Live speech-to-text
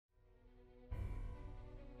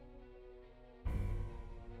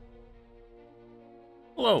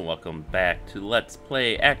Hello, welcome back to Let's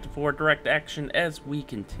Play Active 4 Direct Action as we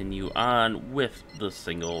continue on with the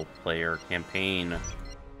single player campaign.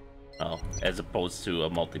 Well, as opposed to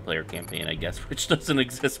a multiplayer campaign, I guess, which doesn't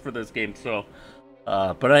exist for this game, so...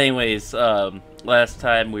 but anyways, last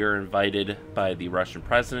time we were invited by the Russian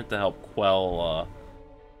president to help quell,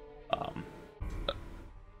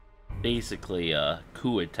 basically a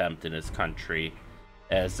coup attempt in his country,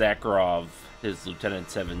 as Zhakharov, his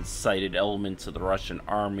lieutenants, have incited elements of the Russian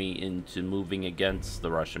army into moving against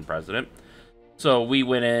the Russian president. So we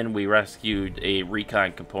went in, we rescued a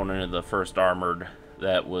recon component of the 1st Armored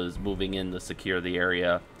that was moving in to secure the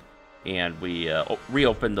area, and we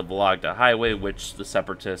reopened the Vologda Highway, which the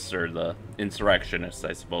separatists, or the insurrectionists,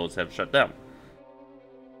 I suppose, have shut down.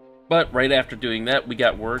 But right after doing that, we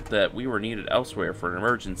got word that we were needed elsewhere for an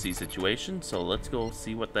emergency situation, so let's go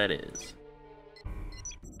see what that is.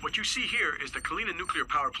 What you see here is the Kalinin Nuclear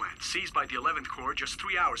Power Plant, seized by the 11th Corps just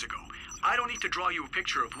 3 hours ago. I don't need to draw you a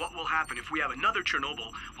picture of what will happen if we have another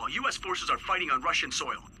Chernobyl while U.S. forces are fighting on Russian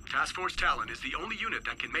soil. Task Force Talon is the only unit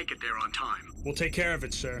that can make it there on time. We'll take care of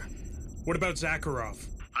it, sir. What about Zhakharov?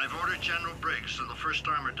 I've ordered General Briggs of the 1st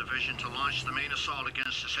Armored Division to launch the main assault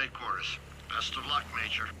against his headquarters. Best of luck,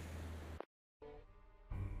 Major.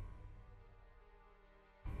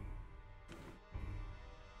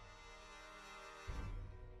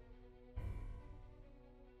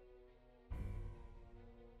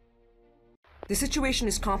 The situation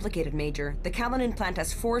is complicated, Major. The Kalinin plant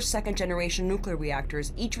has 4 second-generation nuclear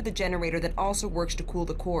reactors, each with a generator that also works to cool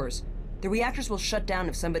the cores. The reactors will shut down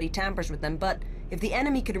if somebody tampers with them, but if the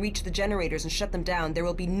enemy can reach the generators and shut them down, there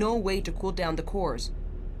will be no way to cool down the cores.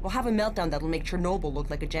 We'll have a meltdown that'll make Chernobyl look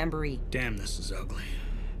like a jamboree. Damn, this is ugly.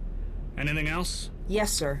 Anything else?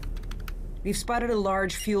 Yes, sir. We've spotted a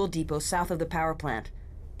large fuel depot south of the power plant.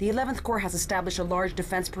 The 11th Corps has established a large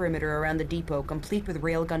defense perimeter around the depot, complete with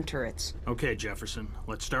railgun turrets. Okay, Jefferson.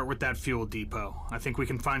 Let's start with that fuel depot. I think we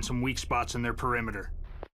can find some weak spots in their perimeter.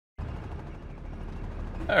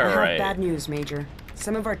 I have bad news, Major.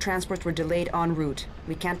 Some of our transports were delayed en route.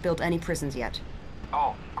 We can't build any prisons yet.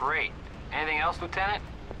 Oh, great. Anything else, Lieutenant?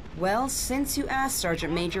 Well, since you asked,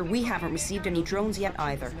 Sergeant Major, we haven't received any drones yet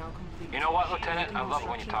either. You know what, Lieutenant? I love it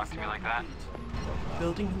when you talk to me like that.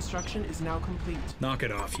 Building construction is now complete. Knock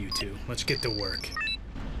it off, you two. Let's get to work.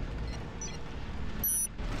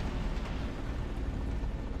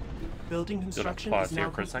 Building construction pause is now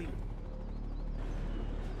here for a complete. second.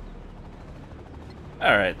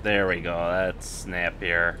 Alright, there we go. That's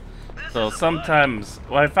snappier. So sometimes,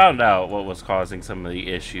 well, I found out what was causing some of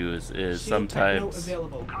the issues is sometimes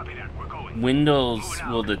Windows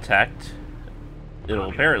will detect, it'll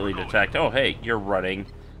apparently detect, oh hey, you're running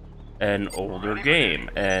an older game,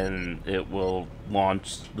 and it will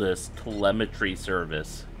launch this telemetry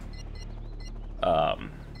service. For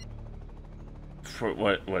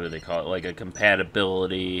what do they call it? Like a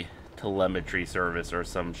compatibility telemetry service or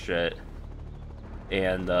some shit.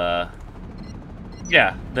 And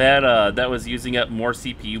yeah, that was using up more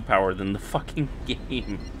CPU power than the fucking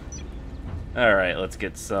game. All right, let's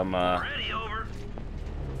get some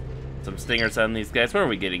stingers on these guys. What are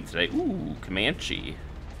we getting today? Ooh, Comanche.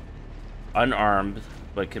 Unarmed,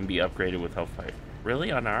 but can be upgraded with Hellfire.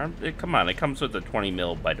 Really? Unarmed? Come on, it comes with a 20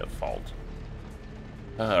 mil by default.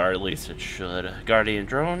 Or at least it should. Guardian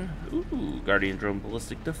Drone? Ooh, Guardian Drone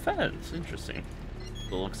Ballistic Defense. Interesting.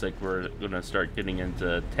 So it looks like we're gonna start getting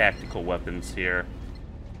into tactical weapons here.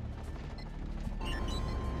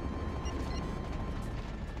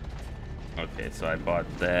 Okay, so I bought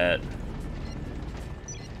that.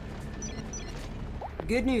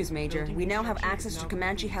 Good news, Major. We now have access to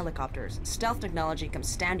Comanche helicopters. Stealth technology comes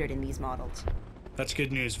standard in these models. That's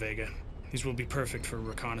good news, Vega. These will be perfect for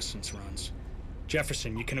reconnaissance runs.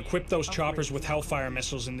 Jefferson, you can equip those choppers with Hellfire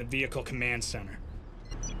missiles in the vehicle command center.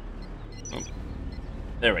 Oh.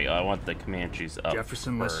 There we go. I want the Comanches up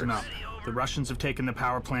Jefferson, first. listen up. The Russians have taken the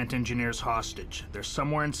power plant engineers hostage. They're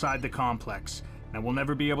somewhere inside the complex, and we'll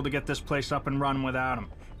never be able to get this place up and run without them.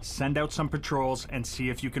 Send out some patrols and see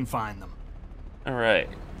if you can find them. Alright,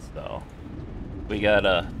 so we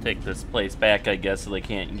gotta take this place back, I guess, so they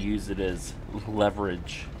can't use it as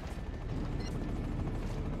leverage.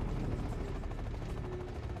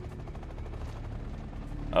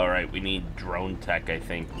 Alright, we need drone tech, I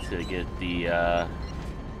think, to get the,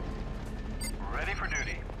 Ready for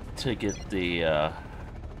duty. to get the,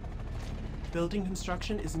 Building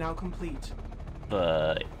construction is now complete.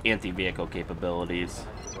 the anti-vehicle capabilities.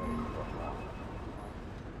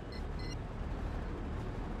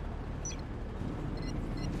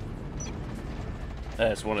 I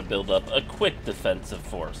just want to build up a quick defensive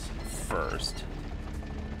force first.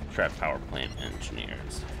 trap power plant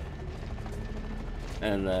engineers.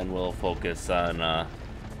 And then we'll focus on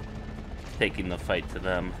taking the fight to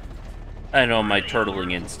them. I know my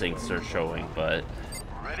turtling instincts are showing, but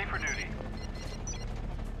Ready for duty.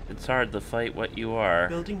 it's hard to fight what you are.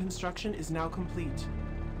 Building construction is now complete.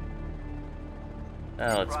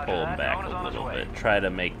 Let's pull them back a little bit. Try to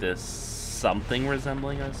make this something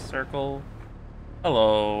resembling a circle.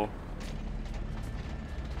 Hello.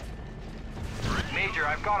 Major,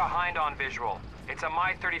 I've got a Hind on visual. It's a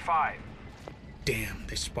Mi-35. Damn,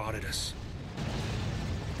 they spotted us.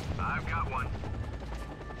 I've got one.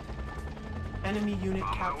 Enemy unit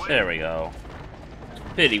captured. There we go.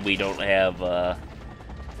 Pity we don't have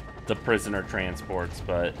the prisoner transports,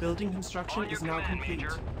 but Building construction is now complete.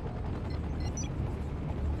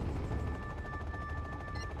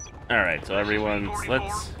 alright, so everyone's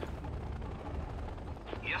let's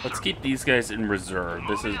keep these guys in reserve.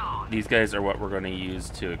 These guys are what we're gonna use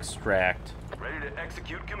to extract. Ready to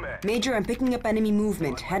execute command. Major, I'm picking up enemy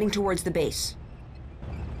movement, heading towards the base.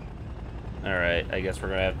 Alright, I guess we're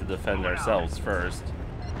gonna have to defend ourselves first.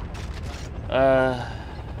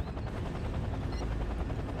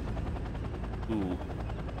 Ooh,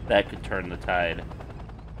 that could turn the tide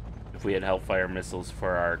if we had Hellfire missiles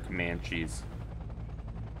for our Comanches.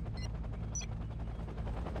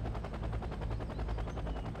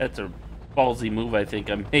 That's a ballsy move I think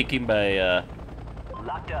I'm making by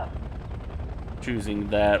Locked up. choosing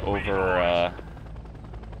that over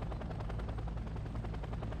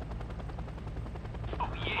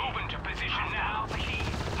Moving to position now.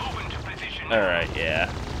 Moving to position. alright,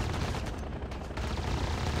 yeah.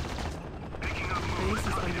 Base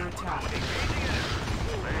is under attack.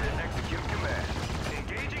 Ready to execute command.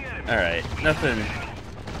 Engaging enemy. Alright, nothing.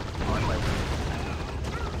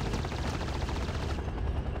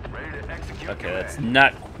 Ready to execute Okay, command. that's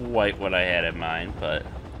not quite what I had in mind, but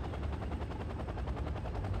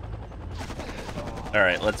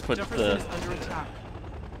alright, let's put Jefferson the is under attack.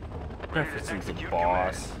 Jefferson's the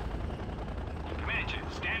boss. Comanche,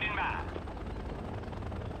 standing by.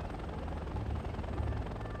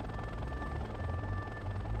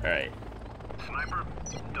 Alright, Sniper,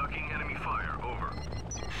 ducking enemy fire. Over.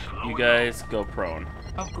 you guys go prone.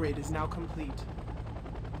 Upgrade is now complete.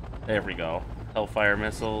 There we go. Hellfire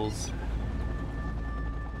missiles.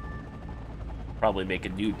 Probably make a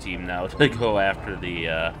new team now to go after the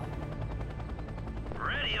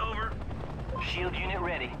Ready, over. Shield unit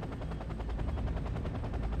ready.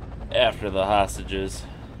 after the hostages.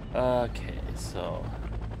 Okay, so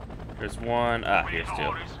there's one. Here's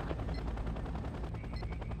two.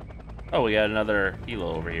 Oh, we got another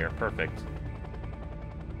helo over here. Perfect.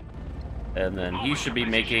 And then he should be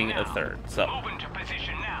making a third. So Moving to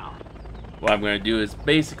position now. what I'm going to do is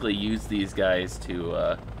basically use these guys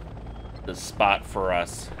to spot for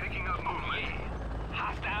us. Picking up movement.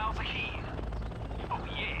 Hostiles ahead. Oh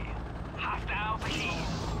yeah. Hostiles ahead.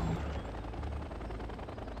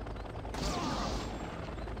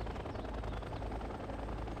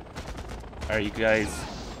 Are you guys...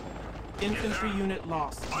 Infantry unit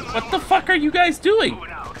lost. What the fuck are you guys doing?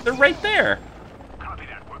 They're right there. Copy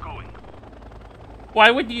that. We're going.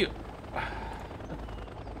 Why would you...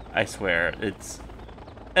 I swear, it's...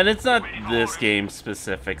 And it's not this game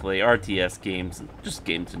specifically. RTS games, just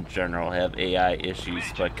games in general, have AI issues.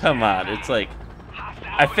 But come on, it's like...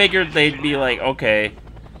 I figured they'd be like, okay,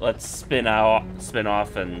 let's spin off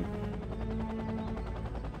and...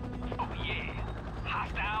 Oh yeah.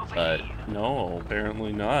 Hostiles But no,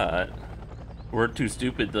 apparently not. We're too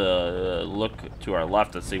stupid to look to our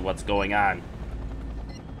left to see what's going on.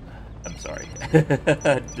 I'm sorry.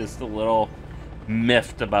 Just a little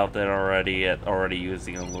miffed about that already. Already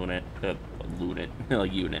using a unit.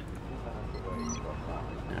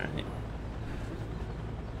 Alright.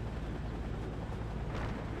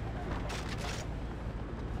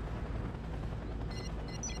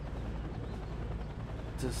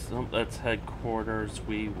 That's headquarters.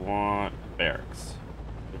 We want barracks,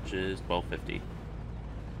 which is 1250.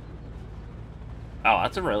 Oh,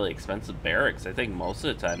 that's a really expensive barracks. I think most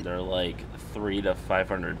of the time they're like $300 to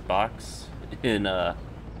 $500 in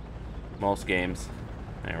most games.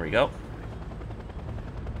 There we go.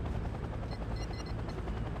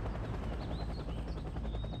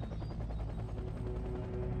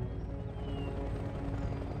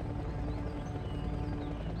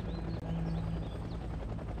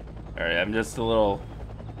 Alright, I'm just a little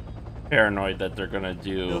paranoid that they're gonna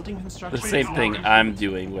do Building the construction same is now thing complete. I'm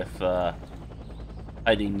doing with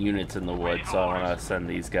hiding units in the woods, so I want to send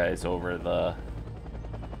these guys over the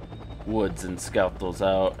woods and scout those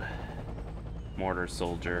out. Mortar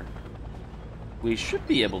soldier. We should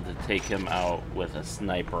be able to take him out with a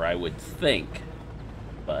sniper, I would think.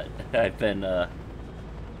 But I've been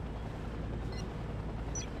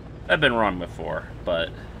wrong before, but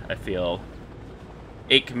I feel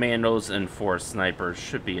 8 commandos and 4 snipers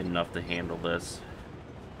should be enough to handle this.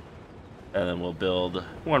 And then we'll build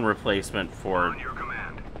 1 replacement for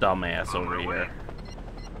dumbass over here.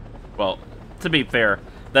 Well, to be fair,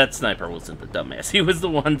 that sniper wasn't the dumbass. He was the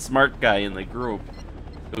one smart guy in the group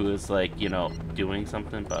who was like, you know, doing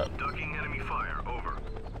something, but Ducking enemy fire. Over.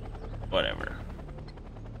 whatever.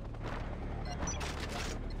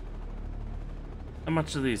 How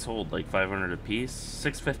much do these hold? Like 500 apiece?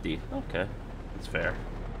 650. Okay, that's fair.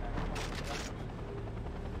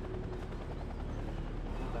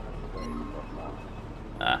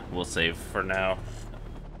 We'll save for now.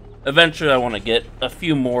 Eventually, I want to get a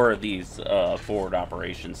few more of these forward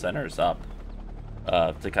operation centers up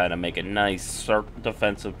to kind of make a nice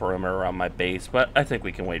defensive perimeter around my base, but I think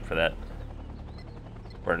we can wait for that.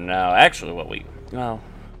 For now, actually,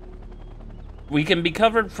 we can be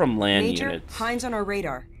covered from land Major, units. Heinz on our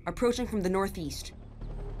radar, approaching from the northeast.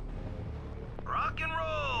 Rock and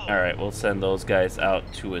roll. All right, we'll send those guys out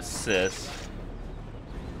to assist.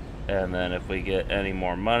 And then if we get any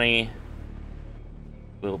more money,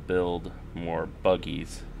 we'll build more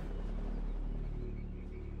buggies.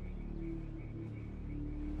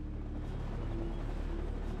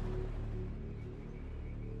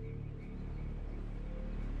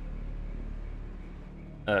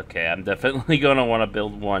 Okay, I'm definitely going to want to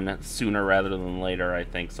build one sooner rather than later, I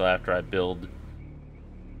think. So after I build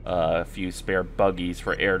a few spare buggies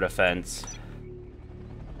for air defense,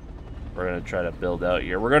 we're going to try to build out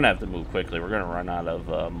here. We're going to have to move quickly. We're going to run out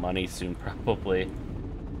of money soon, probably.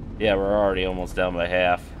 Yeah, we're already almost down by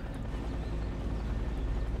half.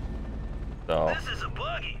 So, This is a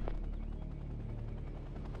buggy.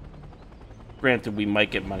 granted, we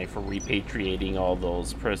might get money for repatriating all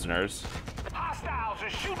those prisoners. Hostiles are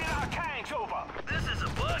shooting our tanks over. This is a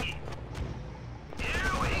buggy.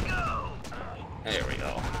 Here we go. There we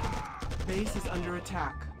go. Base is under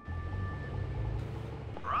attack.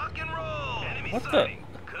 Rock and roll. Enemy What the? sighting.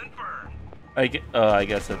 Confirmed. I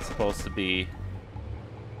guess it's supposed to be.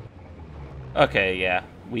 Okay, yeah.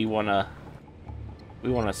 We wanna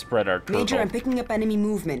spread our turbo. Major, I'm picking up enemy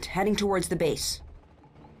movement, heading towards the base.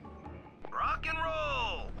 Rock and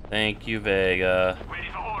roll. Thank you, Vega. Ready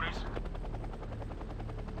for orders.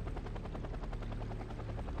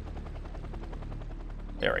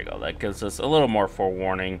 There we go. That gives us a little more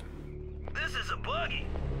forewarning. This is a buggy.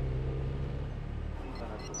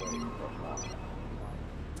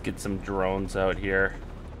 Let's get some drones out here.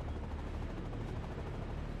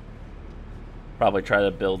 Probably try to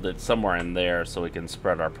build it somewhere in there so we can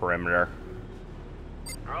spread our perimeter.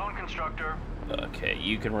 Drone constructor. Okay,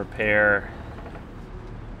 you can repair.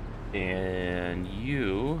 And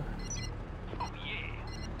you... Oh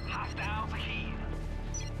yeah. Hostiles ahead.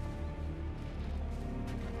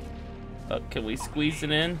 can we squeeze it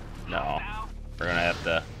in? No. We're gonna have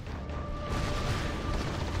to...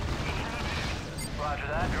 Roger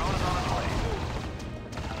that. Drone is on its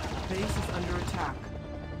way. Base is under attack.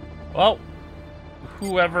 Well,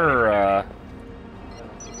 whoever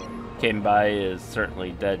came by is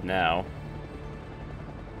certainly dead now.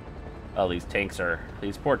 Oh, these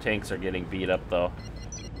poor tanks are getting beat up though.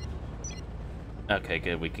 Okay,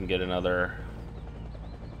 good. We can get another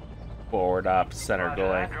forward ops center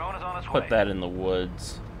going. Drone is on its Put way. that in the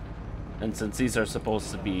woods. And since these are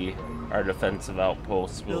supposed to be our defensive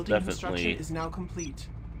outposts, we'll Building construction definitely is now complete.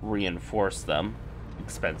 reinforce them.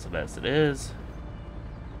 Expensive as it is.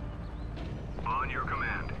 On your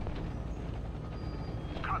command.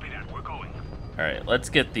 Copy that. We're going. Alright, let's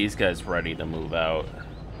get these guys ready to move out.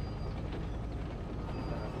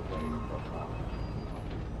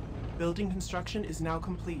 Building construction is now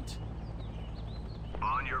complete.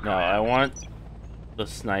 On your No, I want the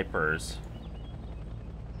snipers.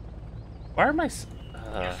 Why are my...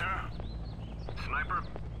 Yes, sir. Sniper.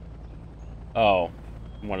 oh,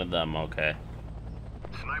 one of them, okay.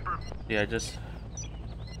 Sniper. Yeah, just...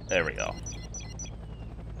 there we go.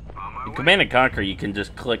 On my In way. Command & Conquer, you can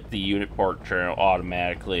just click the unit portrait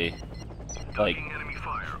automatically. Like, Ducking enemy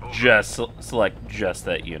fire. Over. just select just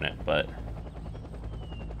that unit, but...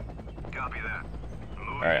 Copy that.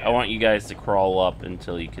 Moving Alright, I in. want you guys to crawl up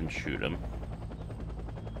until you can shoot them.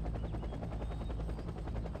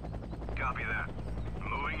 Copy that.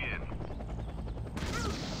 Moving in.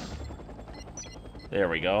 There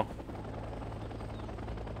we go.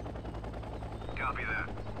 Copy that.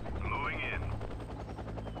 Moving in.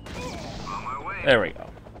 On my way. There we go.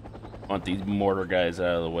 Want these mortar guys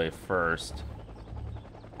out of the way first.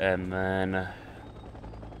 And then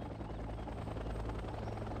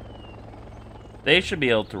They should be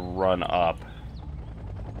able to run up.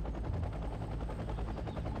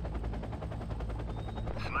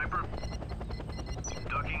 Sniper.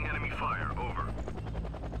 Ducking enemy fire. Over.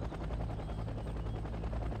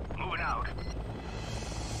 Moving out.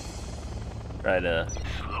 Try to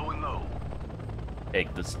Slow and low.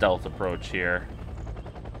 take the stealth approach here.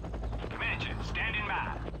 Comanche, standing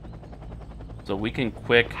by. So we can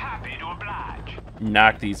quick Happy to oblige.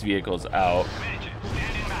 knock these vehicles out, Comanche,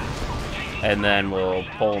 standing by. and then we'll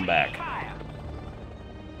pull them back. Fire.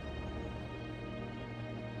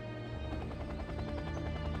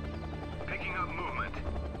 Picking up movement.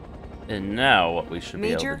 And now what we should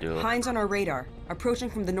Major, be able to do... Heinz on our radar, approaching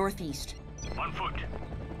from the northeast. On foot.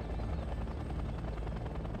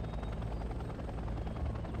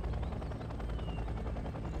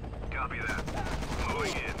 Copy that.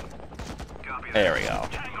 Moving in. Copy that. There we go.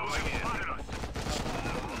 Tango's have spotted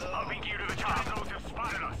us. Upping gear to the top. Tango's have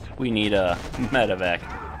spotted us. We need a medevac.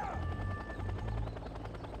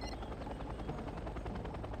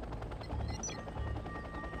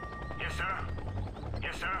 Yes, sir.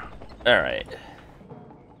 Yes, sir. Alright.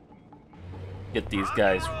 Get these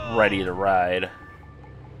guys ready to ride.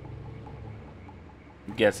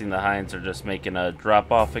 I'm guessing the Heinz are just making a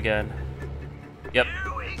drop off again. Yep.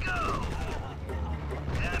 Here we go.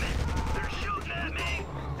 Damn it. They're shooting at me.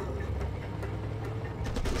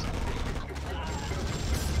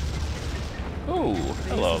 Ooh,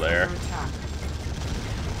 hello Base is there. under attack.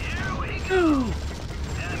 Here we go.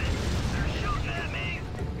 Damn it. They're shooting at me.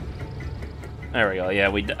 There we go.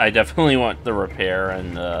 Yeah, I definitely want the repair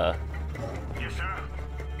and Yes, sir.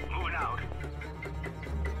 Moving out.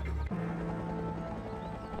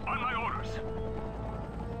 On my orders.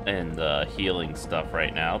 healing stuff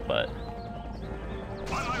right now, but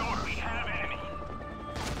On my order. We have enemy.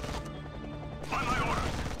 On my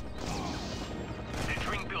orders.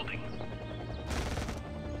 Entering building.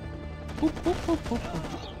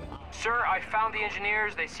 Sir, I found the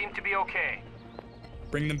engineers. They seem to be okay.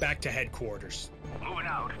 Bring them back to headquarters. Moving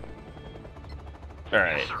out. all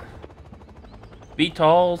right. Yes, sir.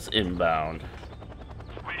 VTOL's inbound.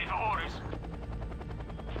 Ready for orders.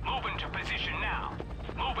 Moving to position now.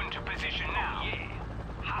 Moving to position now. Yeah.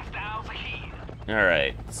 Hostiles ahead. All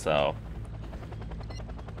right, so.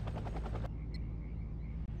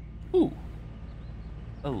 Ooh.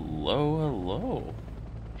 Hello, hello.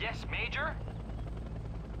 Yes, Major?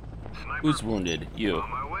 Sniper. Who's wounded? You. On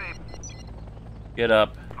my way. Get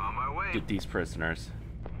up. On my way. Get these prisoners.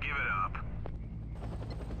 Give it up.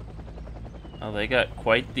 Oh, they got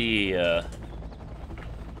quite the,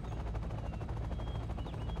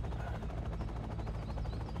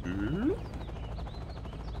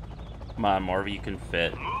 Come on, more of you can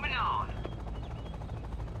fit. Moving on.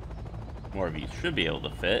 More of you should be able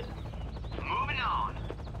to fit. Moving on.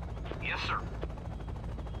 Yes, sir.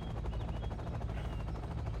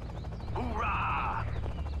 Hoorah!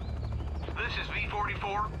 This is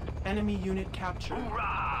V-44. Enemy unit captured.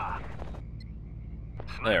 Hoorah!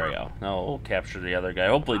 There we go. Now we'll capture the other guy.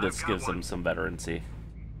 Hopefully this gives them some veterancy.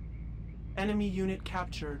 Enemy unit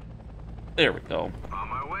captured. There we go. On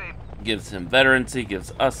my way. Gives him veterancy,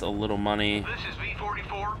 gives us a little money. This is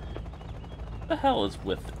V-44. The hell is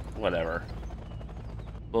with whatever.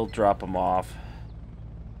 We'll drop him off.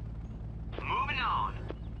 Moving on.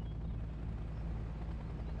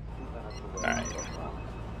 Alright.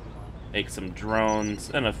 Make some drones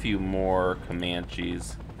and a few more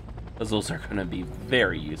Comanches. Because those are going to be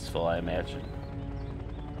very useful, I imagine.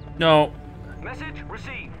 No. Message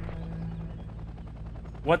received.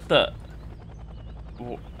 What the...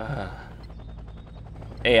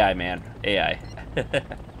 AI, man. AI.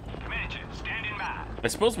 Comanche, standing by. I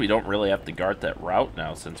suppose we don't really have to guard that route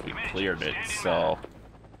now since we cleared it, so...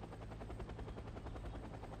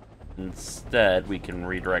 Instead, we can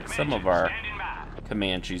redirect some of our Standing by.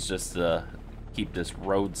 Comanches just to keep this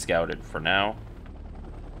road scouted for now.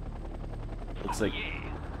 Looks like Yeah.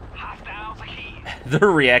 Hostiles ahead. they're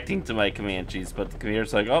reacting to my Comanches, but the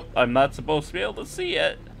commander's like, oh, I'm not supposed to be able to see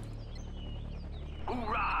it.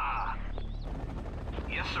 Hoorah!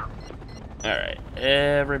 Yes, sir. Alright,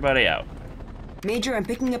 everybody out. Major, I'm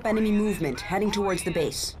picking up enemy movement, heading towards the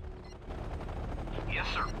base. Yes,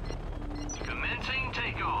 sir. Commencing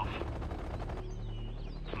takeoff.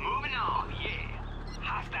 Moving on, yeah.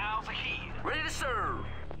 Hostiles ahead. Ready to serve.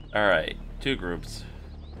 Alright, two groups.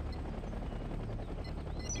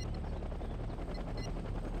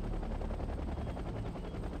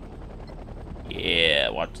 Yeah,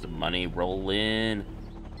 watch the money roll in.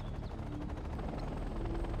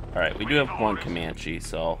 Alright, we do have one Comanche,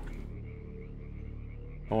 so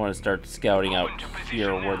I want to start scouting out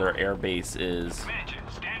here where their air base is. Comanche,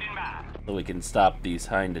 standing by. So we can stop these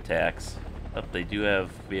hind attacks. Oh, they do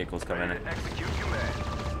have vehicles coming in. Execute command.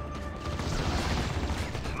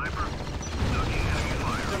 Sniper, ducking enemy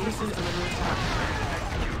fire. Base is under attack.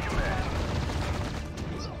 Execute command.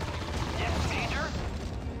 Yes, Major.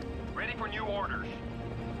 Ready for new orders.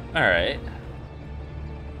 Alright.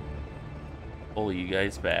 Pull you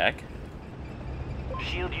guys back.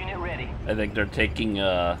 Shield unit ready. I think they're taking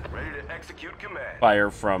Ready to execute command. fire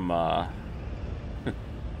from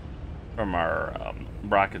from our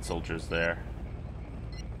rocket soldiers there.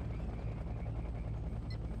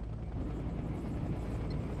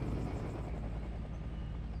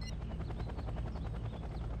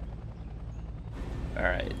 All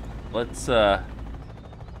right, let's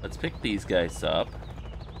pick these guys up.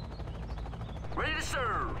 Ready to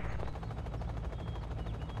serve.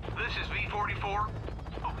 This is V-44.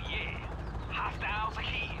 Oh yeah. Hostiles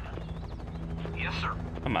ahead. Yes, sir.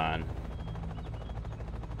 Come on.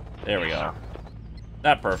 There we go.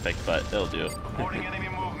 Not perfect, but it'll do. Reporting enemy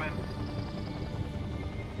movement.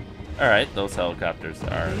 All right, those helicopters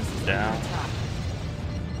are Base is under down. attack.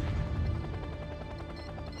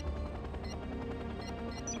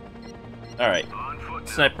 All right, On foot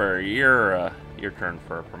now. Sniper, your turn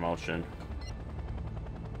for a promotion.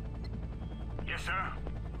 Yes, sir.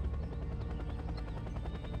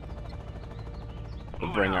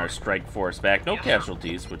 We'll bring our strike force back. No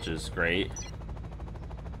casualties, which is great.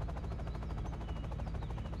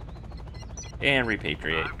 And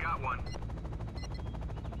repatriate. I've got one.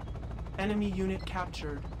 Enemy unit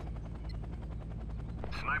captured.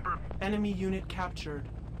 Sniper, Enemy unit captured.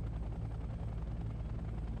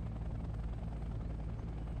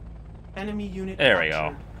 Enemy unit There we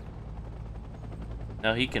captured. go.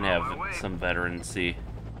 Now he can have some veterancy.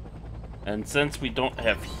 And since we don't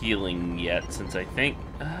have healing yet, since I think...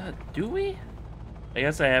 do we? I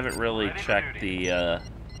guess I haven't really checked the...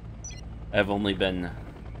 I've only been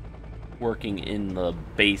working in the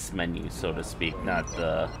base menu, so to speak, not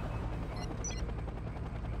the...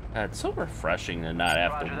 it's so refreshing to not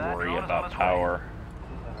have to worry about power.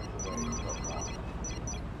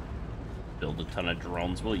 Build a ton of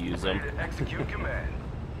drones, we'll use them. Ready to execute command.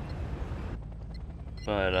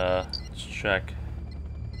 But, let's check.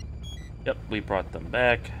 Yep, we brought them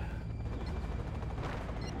back.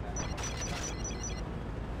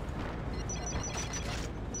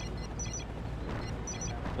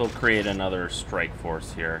 We'll create another strike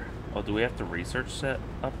force here. Oh, do we have to research that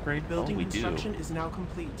upgrade? Building Oh, we do. construction is now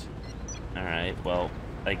complete. Alright, well,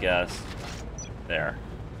 I guess. There.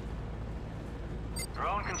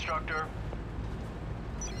 Drone constructor.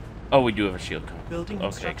 Oh, we do have a shield coming. Building Okay,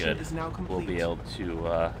 construction good. is now complete. We'll be able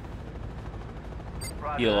to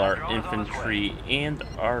Roger heal that. our Drone is on its way. infantry and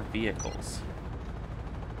our vehicles.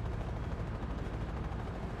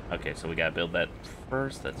 Okay, so we gotta build that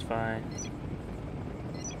first, that's fine.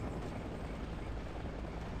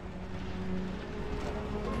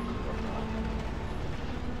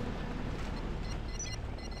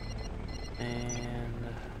 And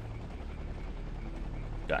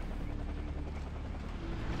done.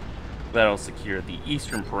 That'll secure the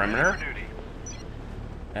eastern perimeter. Ready for duty.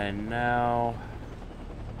 And now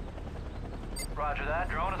Roger that.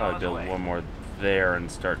 Drone is I'll on its build way. one more there and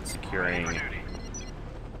start Ready securing for duty.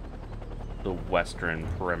 the western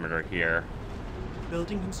perimeter here.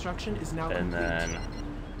 Building construction is now And complete. then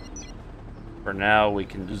for now we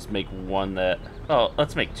can just make one that, oh,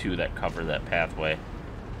 let's make two that cover that pathway.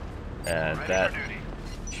 And Ready that for duty.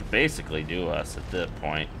 should basically do us at that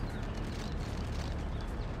point.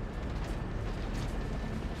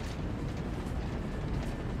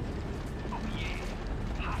 Oh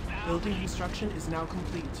yeah. Hostile. Building construction is now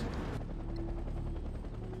complete.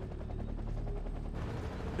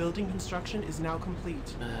 Building construction is now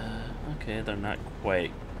complete. Okay, they're not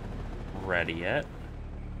quite ready yet.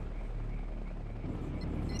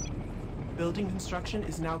 Building construction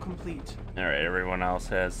is now complete. Alright, everyone else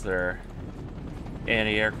has their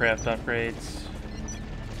anti-aircraft upgrades.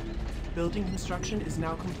 Building construction is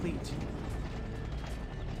now complete.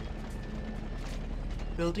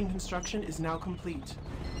 Building construction is now complete.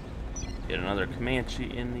 Get another Comanche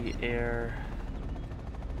in the air.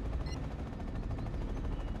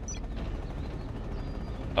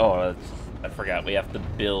 Oh, I forgot. We have to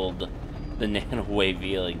build the nanowave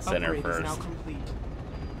healing center Upgrade is now first. complete.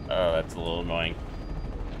 Oh, that's a little annoying.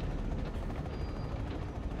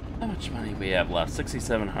 How much money we have left?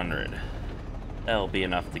 6,700. That'll be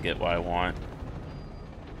enough to get what I want.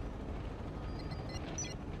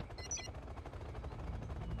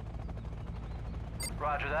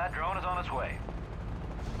 Roger that. Drone is on its way.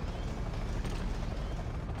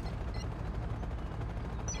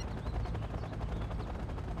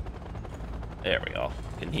 There we go.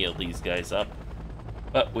 Can heal these guys up.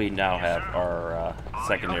 But we now have our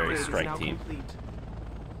secondary Upgrade is strike now team. complete.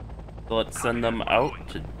 So let's send them out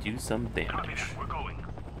to do some Copy damage. that. We're going.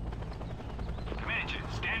 Commander,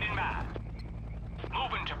 standing by.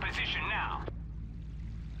 Moving to position now.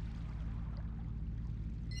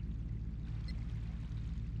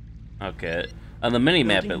 Okay. On the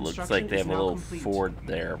mini-map, Building it looks construction like they is have a now little complete. fort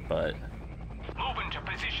there, but Moving to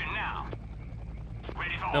position now.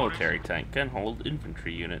 Ready for military tank can hold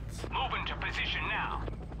infantry units. orders. Moving to position now.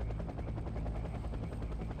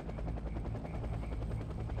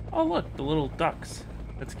 Oh, look, the little ducks.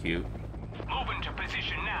 That's cute. Moving to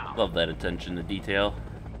position now. Love that attention to detail.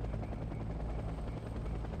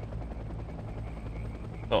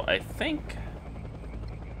 So I think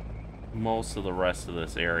most of the rest of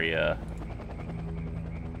this area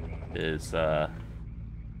is gonna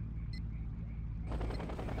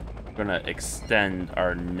extend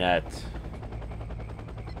our net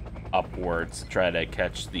upwards to try to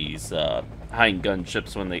catch these hind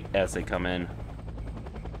gunships when as they come in.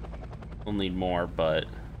 We'll need more, but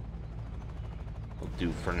we'll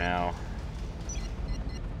do for now.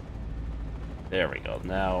 There we go.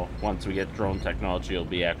 Now, once we get drone technology, it'll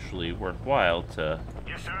be actually worthwhile to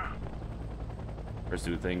Yes, sir.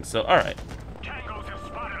 pursue things. So, alright. Tangos have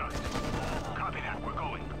spotted us. Copy that. We're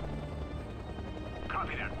going.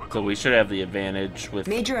 Copy that. We're So going. we should have the advantage with...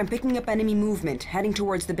 Major, I'm picking up enemy movement, heading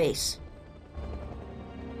towards the base.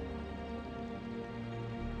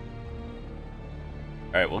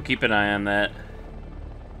 Alright, we'll keep an eye on that.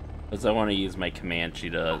 Because I want to use my Comanche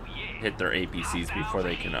to hit their APCs before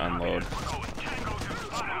they can unload. We're going. Tangos have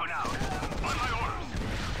spotted us. On my orders.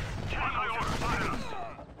 Tangos have spotted us.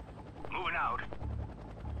 Moving out.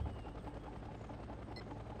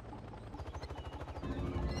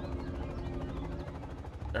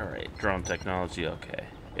 Alright, drone technology, okay.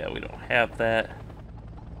 Yeah, we don't have that.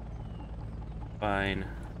 Fine.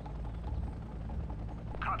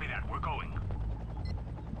 Copy that. We're going.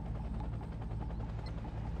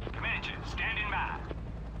 Commander, standing by.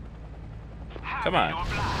 Come on. Your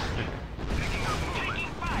blind. Taking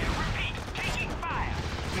fire. Repeat. Taking fire.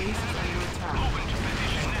 Base is under attack. Moving to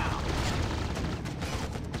position now.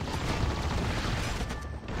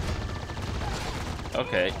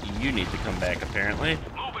 Okay, you need to come back apparently.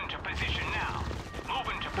 Moving to position now.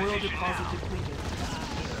 Moving to Oil position deposit now. depleted.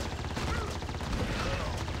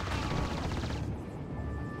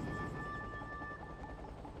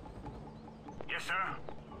 Yes, sir.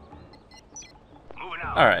 Moving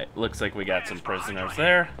out. Alright, looks like we got some prisoners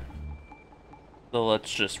there. So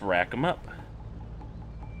let's just rack them up.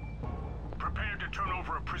 Prepare to turn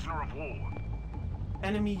over a prisoner of war.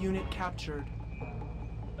 Enemy unit captured.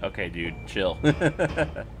 Okay, dude, chill.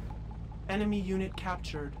 Enemy unit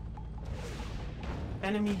captured.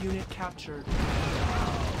 Enemy unit captured.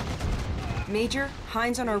 Major,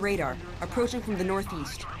 Heinz on our radar, approaching from the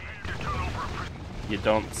northeast. You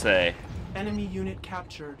don't say. Enemy unit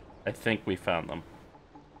captured. I think we found them.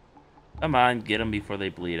 Come on, get them before they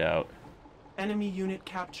bleed out. Enemy unit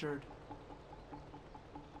captured.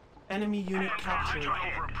 Enemy unit captured. Turn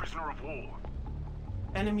over a prisoner of war.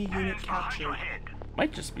 Enemy unit Hands behind your captured. head.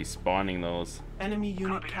 Might just be spawning those. Enemy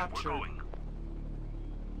unit Copy that. We're captured. going.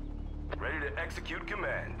 Ready to execute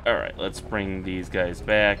command. Alright, let's bring these guys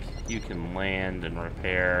back. You can land and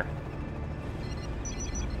repair.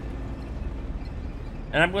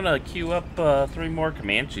 And I'm gonna queue up 3 more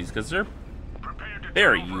Comanches, because they're Prepare to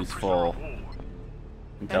very turn over a useful prisoner of war.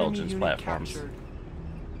 intelligence Enemy unit platforms. captured.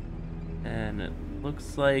 And it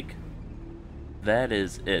looks like that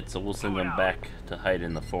is it. So we'll send them back to hide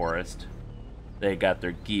in the forest. They got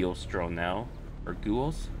their Geos drone now. Or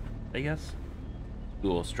Guos, I guess?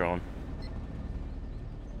 Guos drone.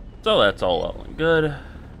 So that's all well and good.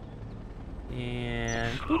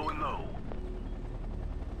 And Low and low.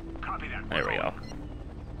 Copy that. there we go.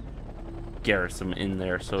 Garrison in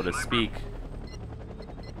there, so to speak.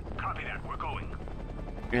 Copy that. We're going.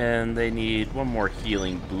 And they need one more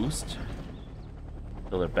healing boost.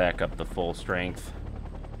 So they're back up to full strength.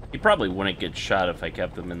 He probably wouldn't get shot if I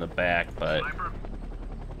kept him in the back, but Sniper.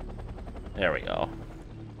 there we go.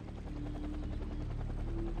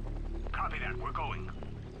 Copy that. We're going.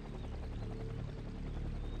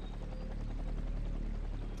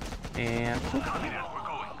 And Copy that. We're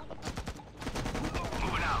going.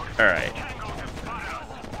 Moving out. alright. Tangos have spotted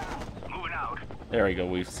us. Moving out. There we go.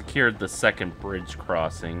 We've secured the second bridge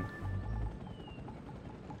crossing.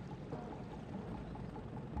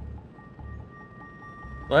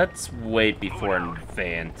 Let's wait before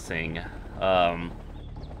advancing. I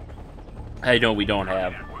know we don't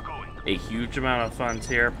have We're going. a huge amount of funds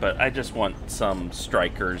here, but I just want some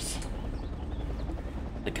strikers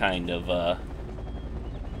to kind of,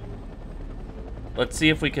 let's see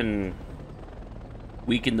if we can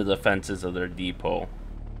weaken the defenses of their depot.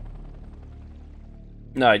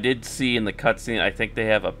 No, I did see in the cutscene, I think they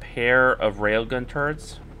have a pair of railgun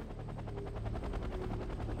turrets.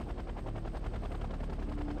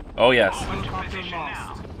 Oh, yes. Helicopter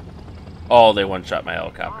lost. Oh, they one-shot my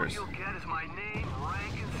helicopters.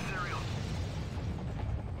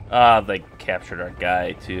 Ah, they captured our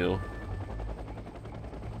guy, too.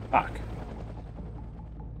 Fuck.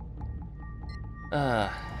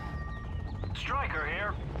 Striker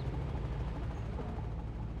here.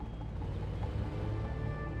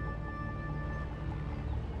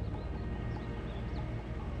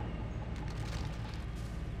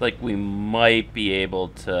 Like, we might be able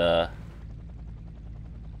to...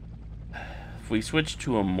 If we switch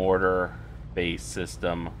to a mortar-based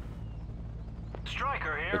system,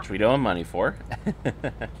 Striker here. which we don't have money for,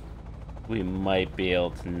 we might be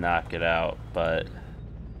able to knock it out, but...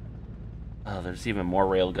 Oh, there's even more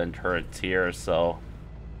railgun turrets here, so...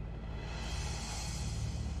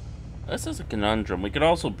 This is a conundrum. We could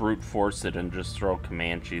also brute force it and just throw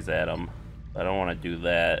Comanches at them. I don't want to do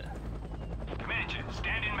that. Comanche,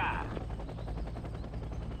 standing by.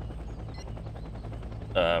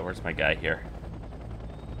 Where's my guy here?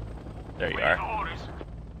 There you Waiting for are. orders.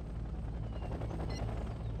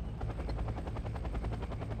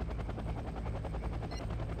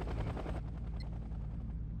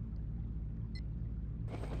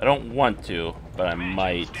 I don't want to, but I Comanche,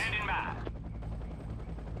 might. standing by.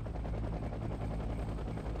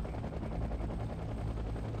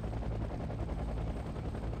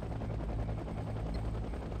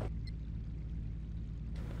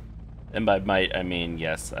 And by might, I mean,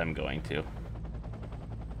 yes, I'm going to.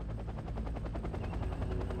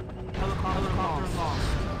 Helicopter lost.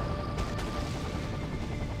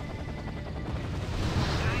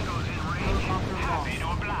 Tango's in range. Helicopter Happy lost.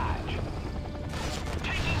 to oblige.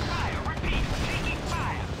 Taking fire. Repeat. Taking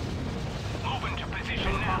fire. Moving to position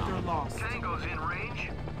Helicopter now. lost. Tango's in range.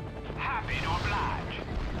 Happy to oblige.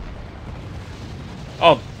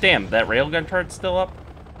 Oh, damn, that railgun turret's still up?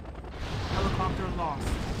 Helicopter lost.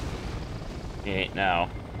 He ain't now.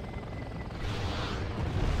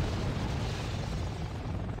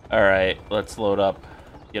 Alright, let's load up.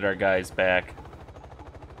 Get our guys back.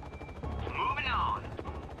 Moving on.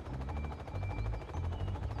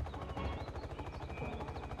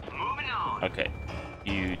 Moving on. Okay,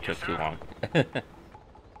 you took too long. Comanche,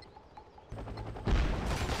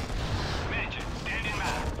 standing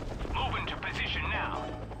by. Moving to position now.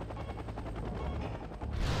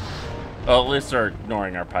 Well, at least they're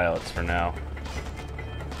ignoring our pilots for now.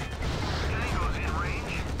 Tango's in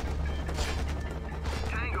range.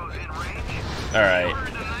 Tango's in range. Alright, Order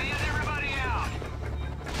to land everybody out.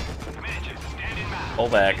 Comanche, standing by. pull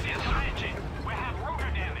back. Comanche, we have rotor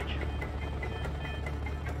damage.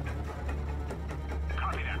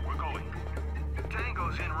 Copy that, we're going.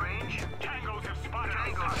 Tango's in range. Tangos have spotted us.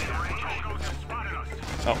 Tango's in range. Tangos have spotted us.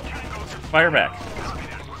 Oh, Tangos have fire back. Copy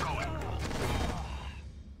that, we're going.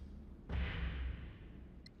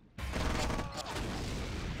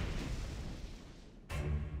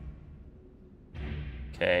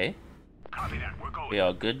 Okay, Copy that, we're going. we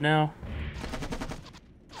all good now?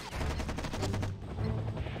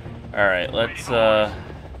 Alright, let's Moving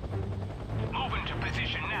to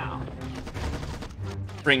position now.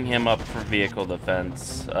 bring him up for vehicle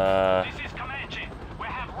defense. This is Comanche. We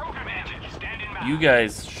have rotor Comanche standing by. You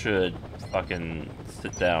guys should fucking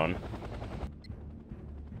sit down.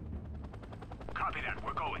 Copy that,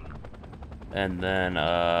 we're going. And then,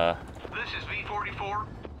 This is V-44.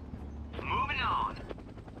 Moving on.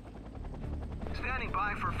 Standing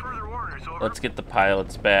by for further orders, over. let's get the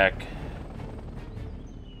pilots back.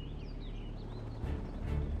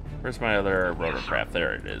 Where's my other rotorcraft?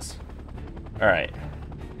 There it is. Alright.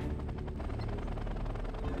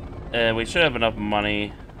 And we should have enough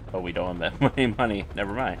money. Oh, we don't have that many money.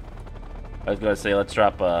 Never mind. I was going to say, let's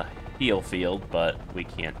drop a heal field, but we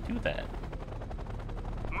can't do that.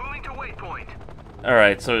 Moving to waypoint.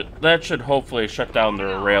 Alright, so that should hopefully shut down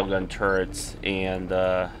their railgun turrets, and,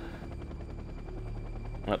 well,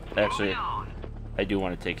 actually, Moving on. I do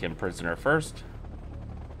want to take him prisoner first.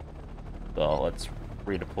 So let's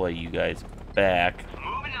redeploy you guys back.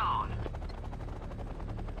 Moving on.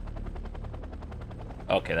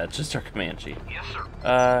 Okay, that's just our Comanche. Yes,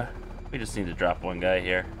 sir. We just need to drop one guy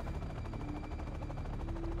here.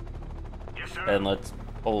 Yes, sir. And let's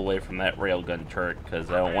pull away from that railgun turret, because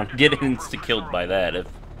I don't want to get insta-killed by that. If,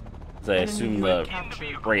 'cause I assume the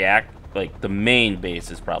the main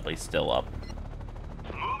base is probably still up.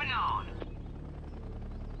 Moving on.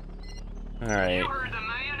 Alright. You heard the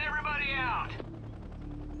man.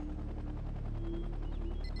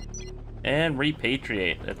 And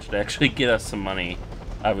repatriate. That should actually get us some money.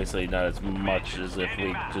 Obviously not as much as if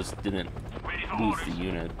we just didn't lose the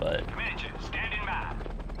unit, but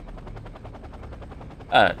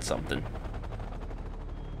that's something.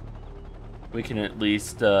 We can at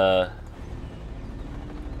least, where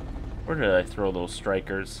did I throw those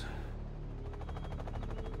strikers?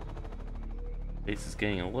 Base is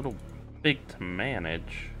getting a little big to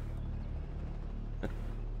manage.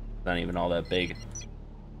 Not even all that big.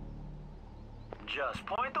 Just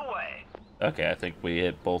point the way. Okay, I think we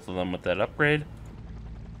hit both of them with that upgrade.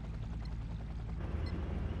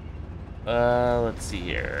 Let's see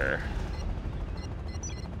here.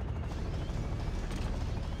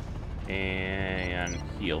 And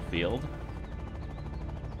heal field.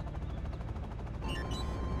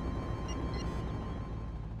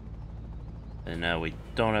 And now we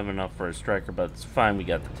don't have enough for a striker, but it's fine, we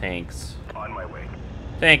got the tanks. On my way.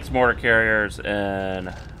 Tanks, mortar carriers,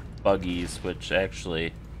 and buggies, which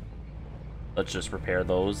actually, let's just repair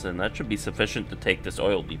those, and that should be sufficient to take this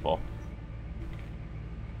oil depot.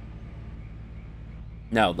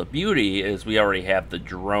 Now, the beauty is we already have the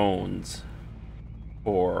drones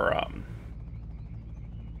for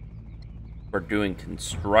doing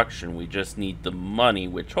construction. We just need the money,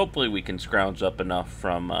 which hopefully we can scrounge up enough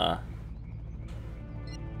from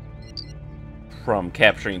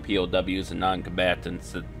capturing POWs and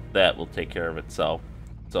non-combatants that will take care of itself.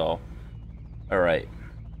 So, alright.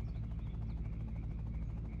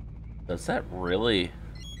 Does that really...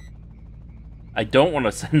 I don't want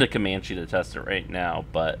to send a Comanche to test it right now,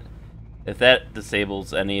 but if that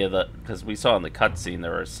disables any of the... Because we saw in the cutscene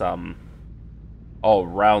there were some all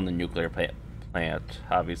around the nuclear plant.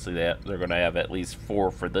 Obviously they're going to have at least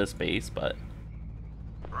 4 for this base, but...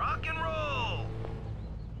 Rock and roll!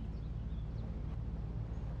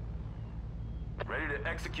 Ready to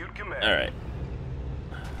execute command. Alright.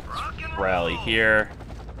 Rally here.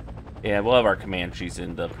 Yeah, we'll have our Comanches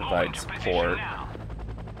in to provide support.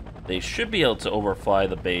 They should be able to overfly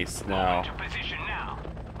the base now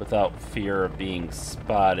without fear of being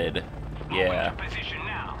spotted. Yeah.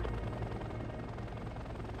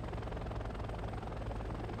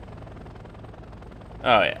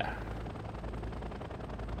 Oh yeah.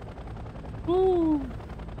 Woo!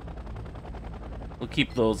 We'll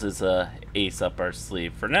keep those as a ace up our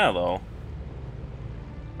sleeve. For now, though,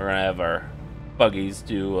 we're gonna have our buggies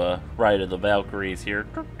do a ride of the Valkyries here.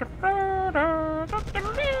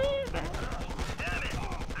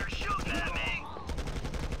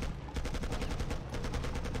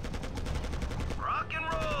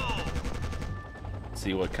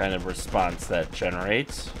 See what kind of response that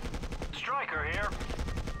generates. Striker here.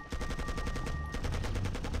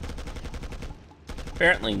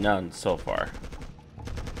 Apparently none so far.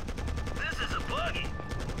 This is a buggy.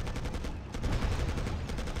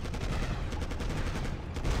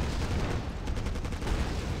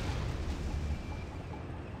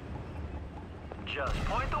 Just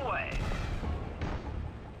point the way.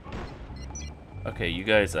 Okay, you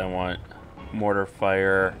guys, I want mortar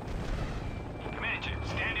fire.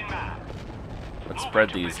 Let's spread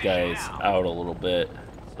these guys out a little bit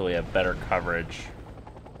so we have better coverage.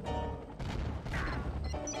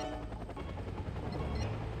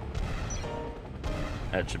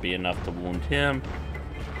 That should be enough to wound him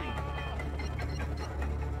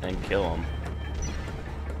and kill him.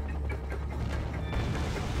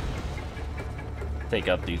 Take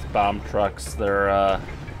out these bomb trucks. They're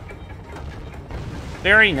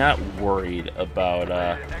very not worried about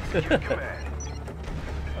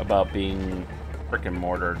about being frickin'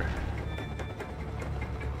 mortared.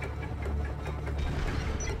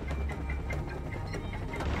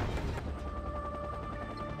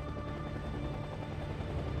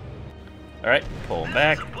 Alright, pull him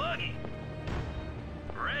back.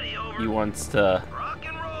 He wants to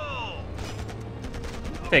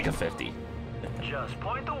take a 50. Just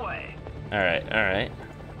point the way. Alright, alright.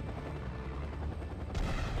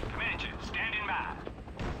 Standing by.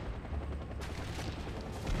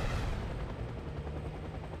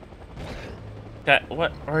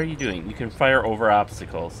 What are you doing? You can fire over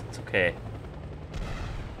obstacles. It's okay.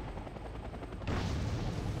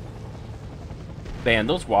 Man,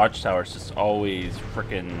 those watchtowers just always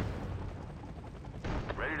frickin'...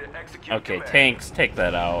 Okay, tanks, take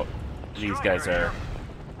that out. These guys are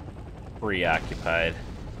preoccupied.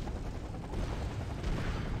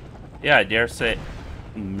 Yeah, I dare say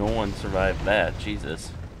no one survived that.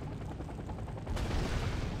 Jesus.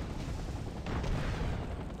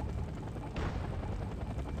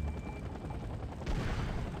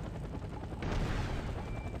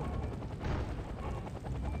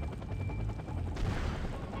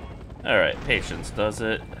 Alright, patience does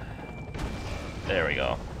it. There we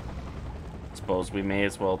go. Suppose we may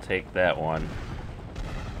as well take that one.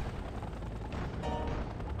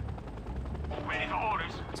 Ready for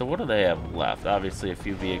orders. So what do they have left? Obviously a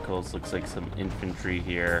few vehicles. Looks like some infantry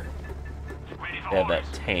here. Ready for They have orders.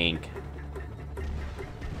 that tank.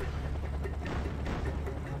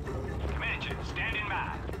 Commander, standing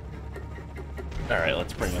by. Alright,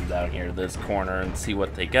 let's bring them down here to this corner and see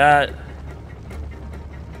what they got.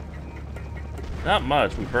 Not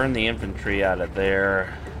much. We burned the infantry out of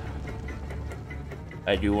there.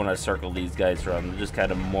 I do want to circle these guys around. Just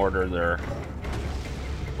kind of mortar their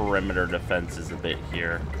perimeter defenses a bit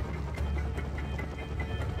here.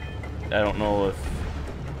 I don't know if...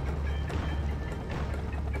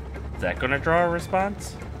 Is that going to draw a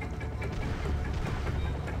response?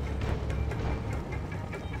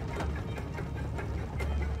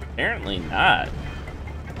 Apparently not.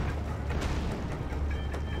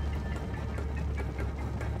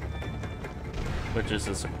 Which is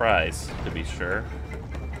a surprise, to be sure.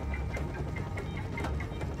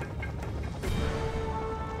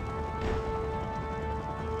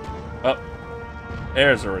 Oh,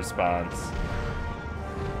 there's a response.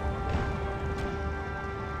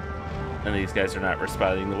 And these guys are not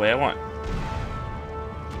responding the way I want.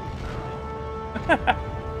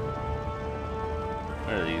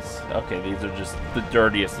 What are these? Okay, these are just the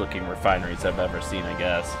dirtiest looking refineries I've ever seen, I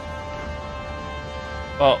guess.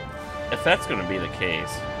 Well, if that's going to be the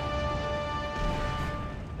case,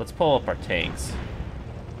 let's pull up our tanks.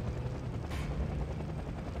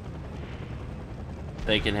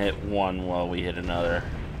 They can hit one while we hit another.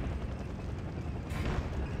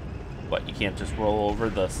 What, you can't just roll over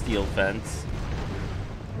the steel fence?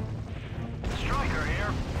 Striker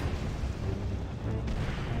here.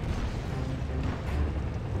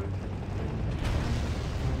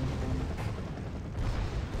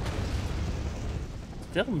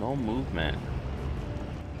 Still no movement.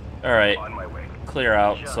 Alright, On my way. clear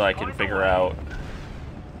out so I can figure out.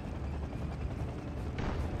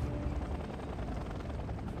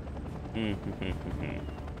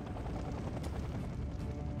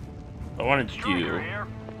 What I wanted to Striker do, here.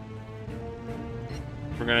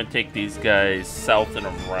 we're gonna take these guys south and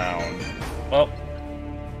around. Well,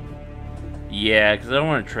 yeah, because I don't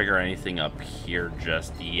want to trigger anything up here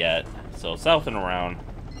just yet. So south and around,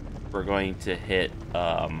 we're going to hit,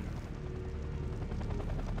 kind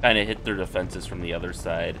of hit their defenses from the other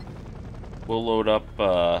side. We'll load up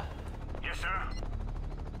Yes, sir.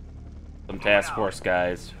 some task force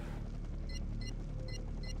guys.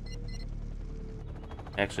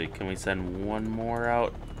 Actually, can we send one more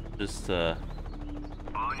out? Just On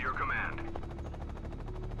your command.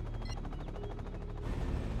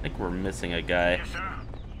 I think we're missing a guy. Yes, sir.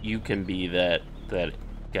 You can be that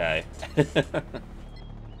guy.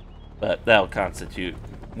 But that'll constitute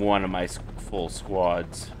one of my full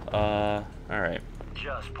squads. Alright.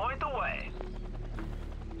 Just point the way.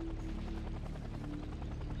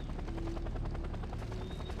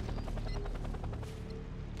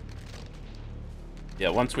 Yeah,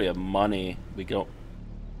 once we have money, we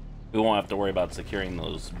won't have to worry about securing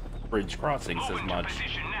those bridge crossings as Moving to much.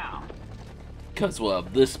 position now. Because we'll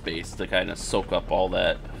have this space to kind of soak up all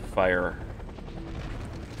that fire.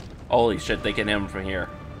 Holy shit, they can hit him from here.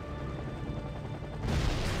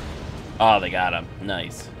 Oh, they got him.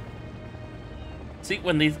 Nice. See,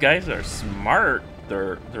 when these guys are smart,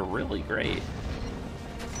 they're really great.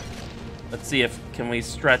 Let's see if can we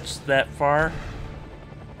stretch that far?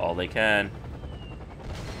 Oh, they can.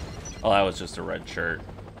 Oh, that was just a red shirt.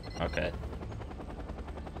 Okay.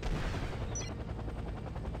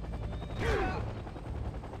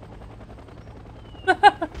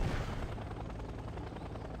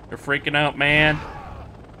 They're freaking out, man.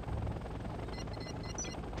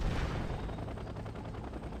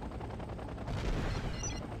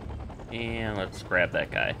 And let's grab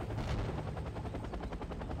that guy.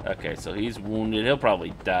 Okay, so he's wounded. He'll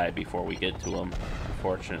probably die before we get to him,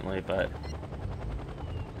 unfortunately, but...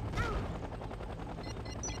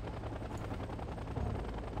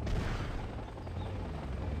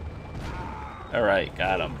 Alright,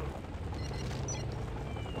 got him.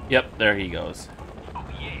 Yep, there he goes. Oh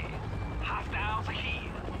yeah. Hostiles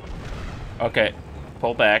ahead. Okay,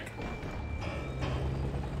 pull back.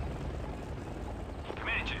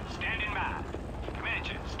 Commander, standing by.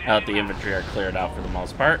 Commander, standing Now that the by. infantry are cleared out for the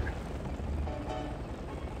most part,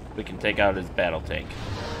 we can take out his battle tank.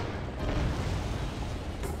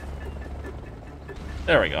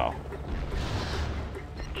 There we go.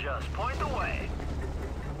 Just point the way.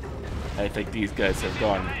 I think these guys have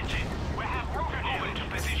gone Commander, we have routed moving to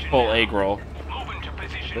position full now. egg roll, Moving to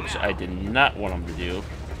position which now. I did not want them to do.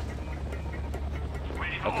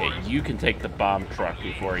 Ready Okay, you can take the bomb truck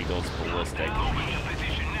before he goes ballistic.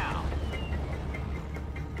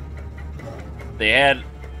 They had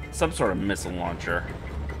some sort of missile launcher.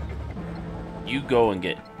 You go and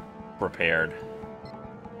get prepared.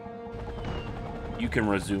 You can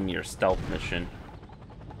resume your stealth mission,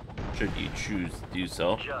 should you choose to do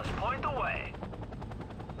so. Just point the way.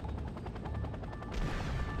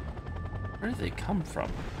 Where did they come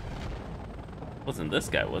from? Wasn't this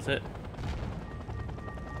guy, was it?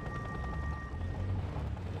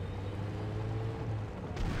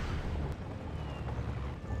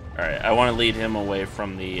 Alright, I want to lead him away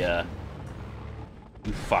from the,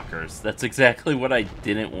 you fuckers. That's exactly what I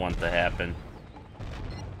didn't want to happen.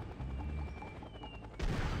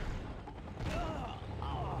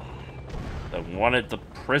 I wanted the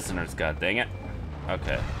prisoners, god dang it.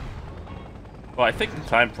 Okay. Well, I think the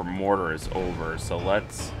time for mortar is over, so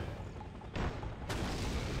let's...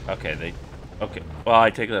 Okay, Okay, well, I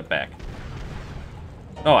take that back.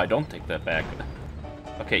 No, I don't take that back.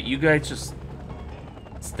 Okay, you guys just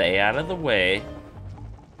stay out of the way.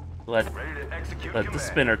 Let the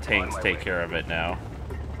spinner tanks take care of it now.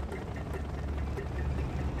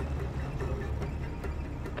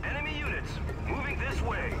 Enemy units moving this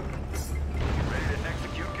way. Ready to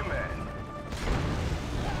execute command.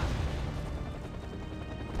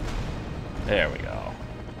 There we go.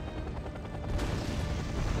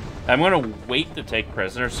 I'm gonna wait to take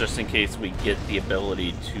prisoners just in case we get the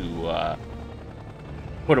ability to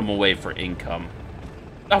put them away for income.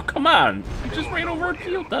 Oh, come on! You just ran over a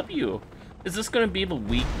POW. Is this gonna be the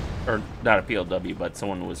week, or not a POW, but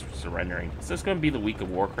someone was surrendering? Is this gonna be the week of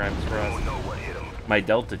war crimes for us? My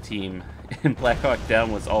Delta team in Black Hawk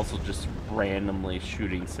Down was also just randomly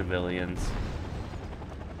shooting civilians.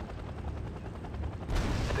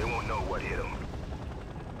 They won't know what hit them.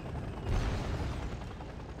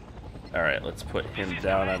 Alright, let's put him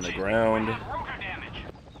down on the ground.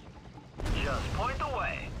 Just point the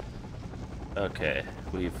way. Okay,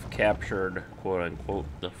 we've captured, quote-unquote,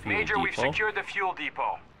 the fuel Major, depot. we've secured the fuel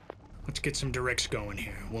depot. Let's get some directs going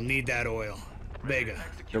here. We'll need that oil. Vega,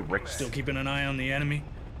 Directs. still keeping an eye on the enemy?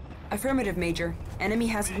 Affirmative, Major. Enemy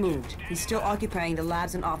hasn't moved. He's still occupying the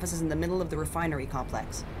labs and offices in the middle of the refinery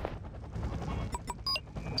complex.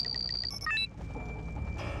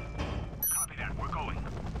 Copy that, we're going.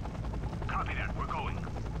 Copy that, we're going.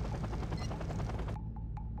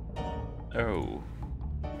 Oh.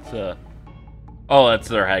 It's, oh, that's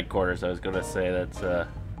their headquarters, I was gonna say. That's,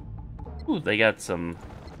 ooh, they got some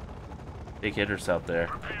big hitters out there.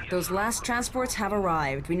 Those last transports have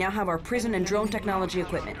arrived. We now have our prison and drone technology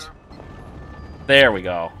equipment. There we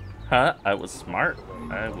go. Huh? I was smart.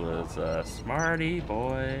 I was a smarty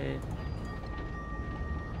boy.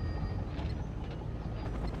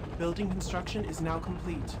 Building construction is now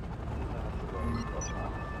complete.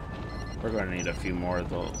 We're gonna need a few more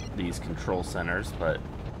of these control centers, but...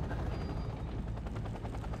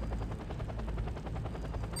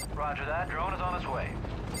 Roger that, drone is on its way.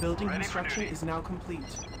 Building Ready for construction duty. is now complete.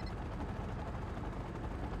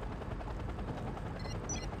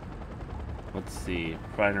 Let's see.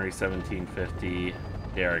 Refinery 1750.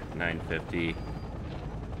 Derrick 950.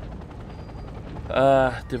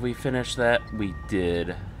 Did we finish that? We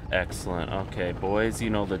did. Excellent. Okay, boys, you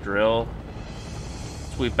know the drill.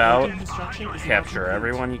 Sweep out. Building construction is now Capture complete.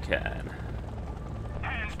 everyone you can.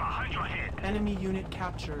 Hands behind your head. Enemy unit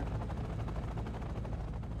captured.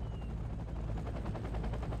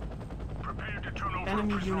 Prepare to turn over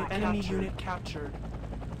Enemy prisoner unit of enemy capture. unit captured.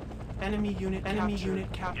 Enemy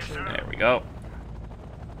unit captured. There we go.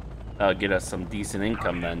 That'll get us some decent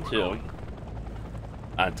income then, too.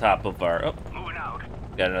 On top of our... Oh, Moving out.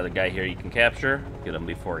 got another guy here you can capture. Get him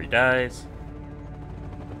before he dies.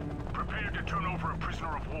 Prepare to turn over a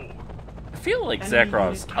prisoner of war. I feel like Enemy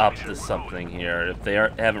Zakharov's unit up captured. to something here. If they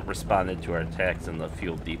haven't responded to our attacks in the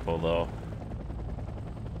fuel depot, though.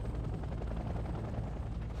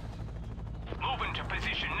 Moving to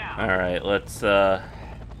position now. Alright, let's,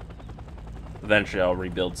 eventually I'll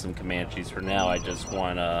rebuild some Comanches. For now, I just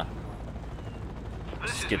want to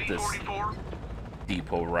This is get this V-44.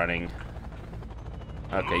 depot running.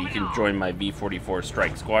 Okay, you can join my V-44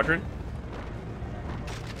 Strike Squadron.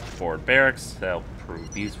 Forward barracks, that'll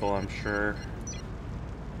prove useful, I'm sure.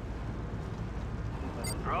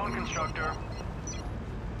 Drone constructor.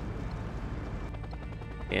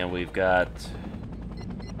 And we've got...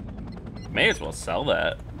 May as well sell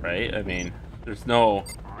that, right? I mean, there's no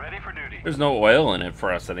oil in it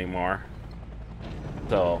for us anymore.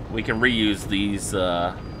 So, we can reuse these,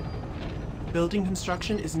 Building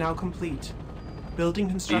construction is now complete. Building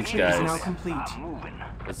construction is guys. now complete. Moving.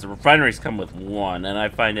 because the refineries come with one, and I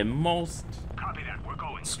find in most Copy that, we're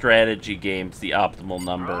going. strategy games, the optimal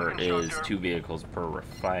number is 2 vehicles per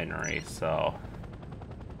refinery, so...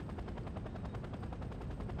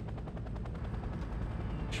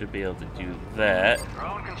 should be able to do that.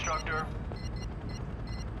 Drone constructor.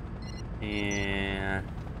 And...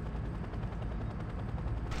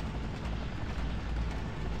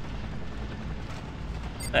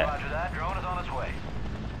 Roger that. Drone is on its way.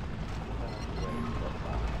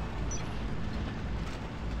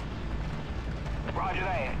 Roger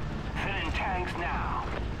that. Filling tanks now.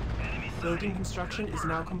 Building construction is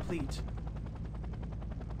now complete.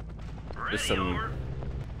 Just some...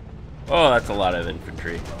 oh, that's a lot of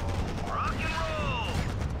infantry. Rock and roll.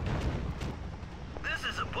 This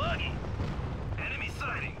is a buggy. Enemy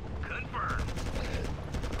sighting. Confirmed.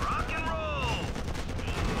 Rock and roll.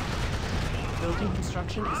 Building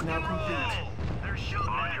construction is now complete. They're shooting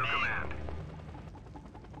on your command.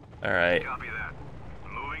 Alright, Copy that.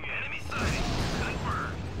 Moving in. Enemy sighting.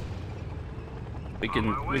 Confirmed.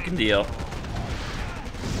 we can deal.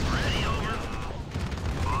 Ready, over.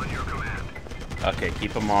 On your command. Okay,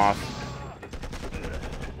 keep them off.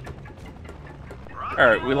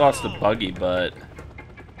 Alright, we lost a buggy, but...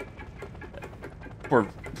 for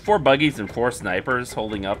 4 buggies and 4 snipers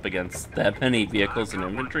holding up against that many vehicles and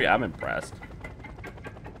infantry, I'm impressed.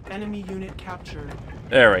 Enemy unit captured.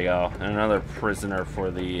 There we go. Another prisoner for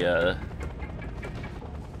the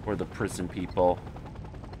prison people.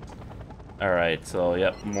 Alright, so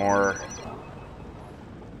yep, more.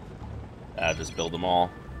 Just build them all.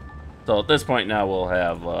 So at this point now we'll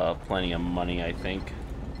have plenty of money, I think.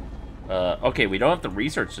 Okay, we don't have to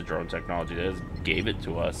research the drone technology. They just gave it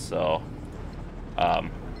to us, so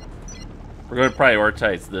we're going to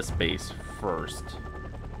prioritize this base first.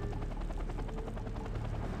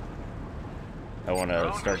 I want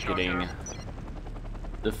to start getting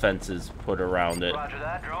defenses put around it. Roger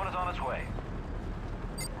that. Drone is on its way.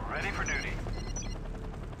 Ready for duty.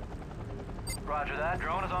 Roger that.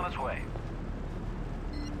 Drone is on its way.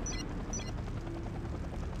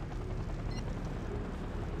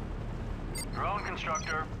 Drone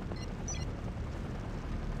constructor.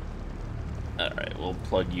 Alright, we'll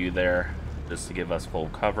plug you there just to give us full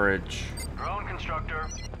coverage. Drone constructor.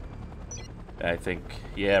 I think,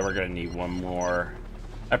 yeah, we're gonna need one more.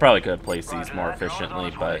 I probably could have placed these Roger more that. Drone is on efficiently,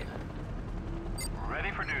 its but way.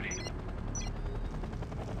 Ready for duty.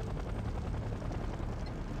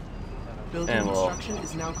 Building and we'll construction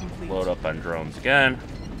is now complete. load up on drones again.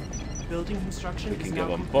 Building construction We is can now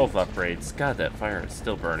give them complete. both upgrades. God, that fire is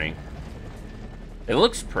still burning. It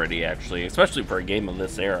looks pretty, actually, especially for a game of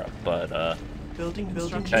this era, but Building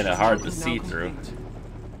construction kinda is hard now to see complete. through.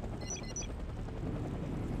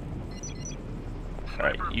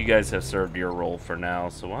 alright, you guys have served your role for now,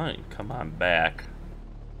 so why don't you come on back.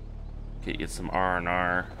 Get you some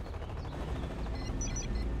R&R.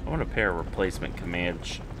 I want to pair replacement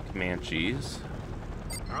Comanches.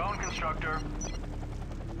 Drone constructor.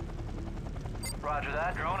 Roger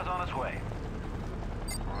that. Drone is on its way.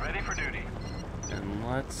 Ready for duty. And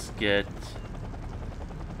let's get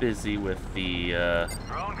busy with the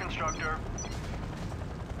Drone constructor.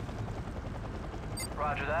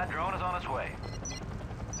 Roger that. Drone is on its way.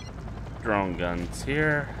 drone guns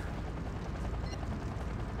here.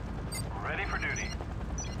 Ready for duty.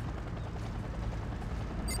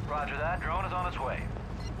 Roger that. Drone is on its way.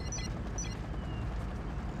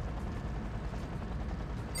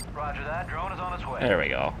 Roger that. Drone is on its way. There we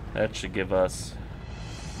go. That should give us...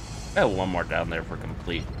 one more down there for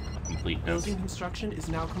completeness. Building construction is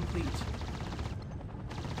now complete.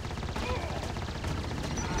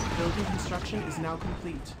 Building construction is now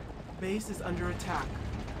complete. Base is under attack.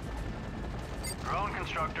 Drone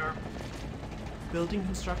constructor. Building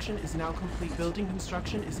construction is now complete. Building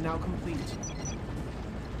construction is now complete.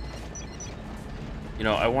 You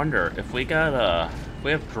know, I wonder if we got if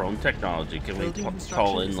we have drone technology, can we Building call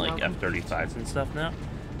construction in is like now complete. F-35s and stuff now?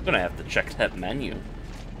 I'm gonna have to check that menu,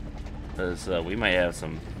 because we might have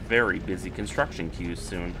some very busy construction queues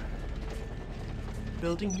soon.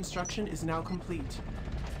 Building construction is now complete.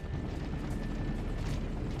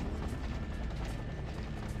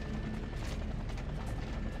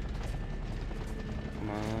 Come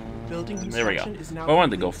on. Building There we go. construction is now If I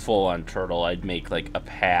wanted to go complete. full on turtle, I'd make like a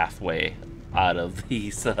pathway out of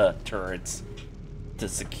these turrets to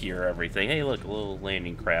secure everything. Hey, look, a little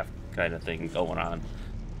landing craft kind of thing going on.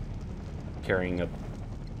 Carrying a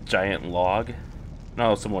giant log.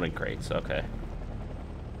 No, someone in crates. Okay.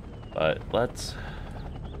 But let's...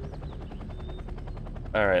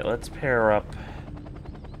 Alright, let's pair up.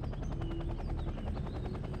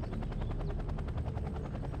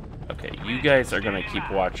 Okay, you guys are gonna keep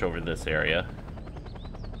watch over this area.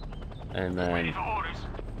 And Ready then for orders.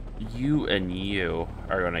 you and you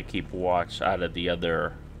are going to keep watch out of the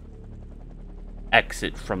other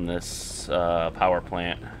exit from this power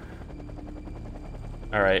plant.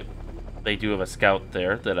 Alright. They do have a scout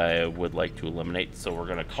there that I would like to eliminate, so we're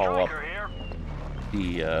going to call up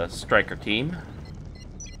the striker team.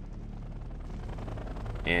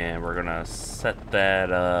 And we're going to set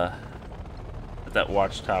that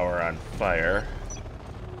watchtower on fire.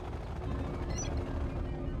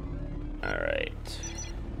 Alright.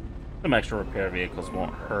 Some extra repair vehicles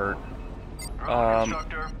won't hurt. Oh,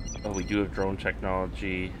 we do have drone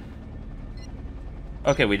technology.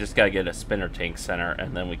 Okay, we just gotta get a spinner tank center,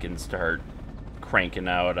 and then we can start cranking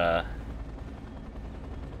out,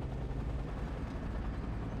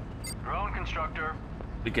 Drone constructor.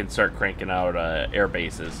 we can start cranking out, air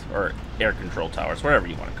bases, or air control towers, whatever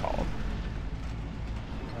you want to call them.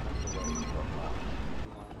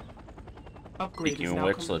 Upgrade Speaking is of now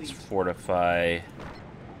which, complete. let's fortify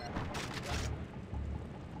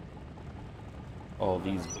all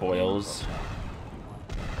these boils.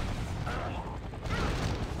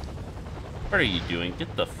 What are you doing?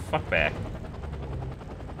 Get the fuck back.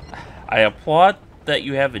 I applaud that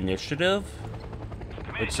you have initiative,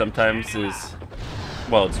 which sometimes is,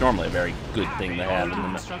 well, it's normally a very good thing to have in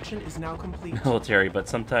Building the construction is now complete. military, but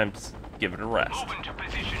sometimes give it a rest. Move into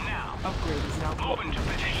position now. Upgrade is now Move complete. into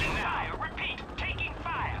position now. Repeat, taking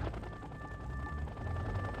fire.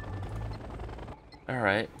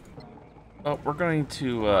 Alright. Oh, we're going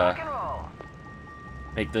to, Rock and roll.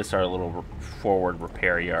 make this our little forward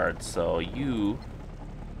repair yard, so you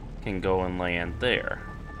can go and land there.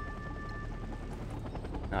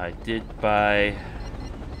 Now, I did buy...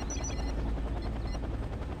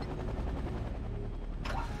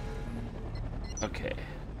 Okay.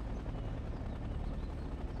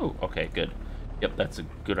 Oh, okay, good. Yep, that's a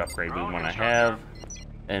good upgrade we want to have.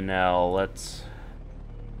 And now let's...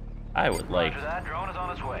 I would like... Roger that. Drone is on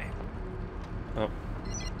its way. Oh,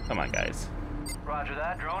 come on, guys. Roger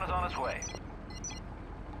that. Drone is on its way.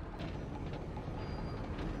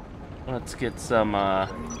 Let's get some,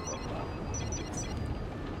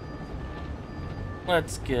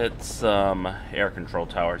 let's get some air control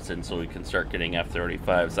towers in so we can start getting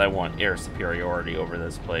F-35s. I want air superiority over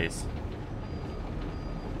this place.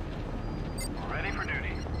 Ready for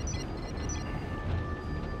duty.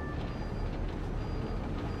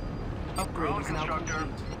 Upgrade is now constructor.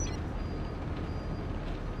 complete.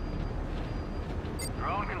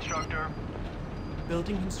 Drone constructor.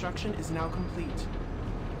 Building construction is now complete.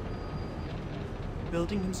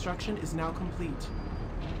 Building construction is now complete.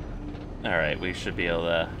 Alright, we should be able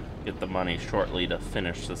to get the money shortly to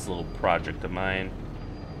finish this little project of mine.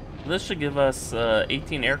 This should give us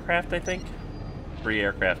 18 aircraft, I think? 3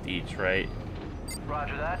 aircraft each, right?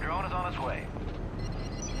 Roger that. Drone is on its way.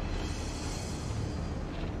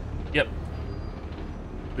 Yep.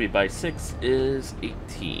 3 by 6 is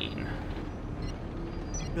 18.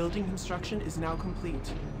 Building construction is now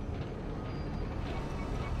complete.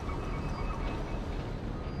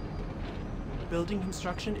 Building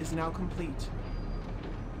construction is now complete.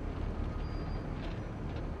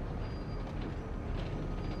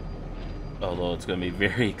 Although it's going to be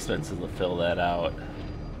very expensive to fill that out.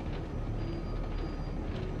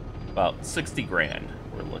 About 60 grand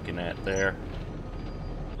we're looking at there.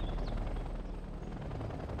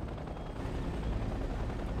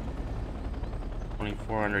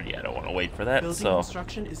 $2,400. Yeah, I don't want to wait for that. Building So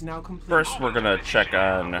construction is now complete. first we're going to check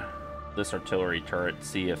on this artillery turret,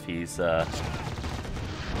 see if he's Base is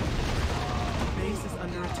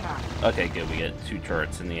under attack. okay, good. We get 2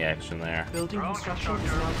 turrets in the action there. Building Drone construction is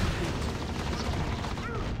constructor. now complete.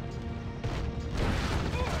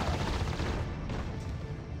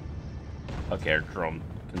 Okay, our drone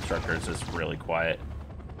constructor is just really quiet.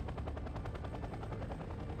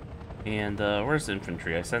 And where's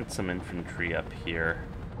infantry? I sent some infantry up here.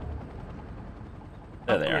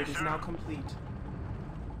 There they are. Upgrade is now complete.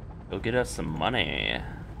 Go get us some money.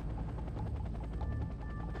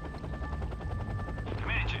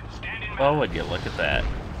 Comanche, stand in. Oh, would you look at that?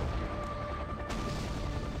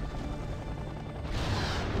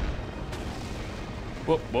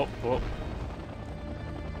 Whoop, whoop, whoop.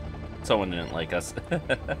 Someone didn't like us. Move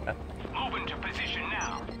into position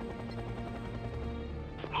now.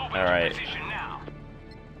 Move All right. into position now.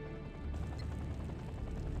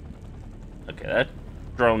 Okay, that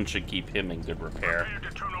drone should keep him in good repair. Prepare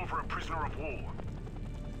to turn over a prisoner of war.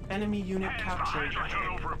 Enemy unit Hands captured. behind you, turn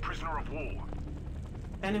over a prisoner of war.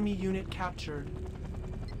 Enemy unit captured.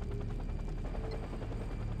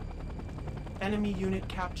 Enemy unit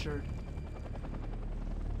captured.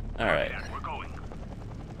 All right. We're going.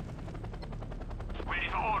 Ready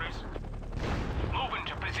for orders. Move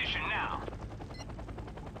into position. position now.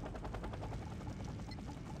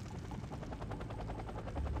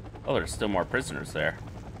 Oh, there's still more prisoners there.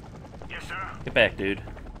 Yes, sir. Get back, dude.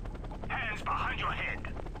 Hands behind your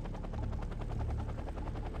head.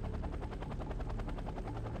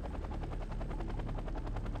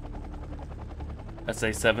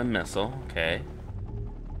 SA-7 missile, okay.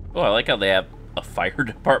 Oh, I like how they have a fire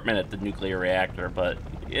department at the nuclear reactor, but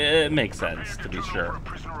it makes sense, to be sure.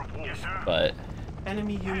 Yes, sir. But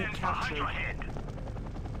Enemy unit Hands behind captured. your head.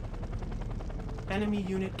 Enemy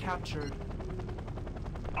unit captured.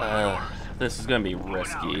 this is gonna be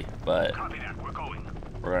risky, but Copy that. We're going.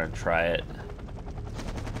 we're gonna try it.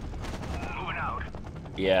 Moving out.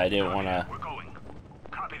 Yeah, I didn't Copy want that. to... We're going.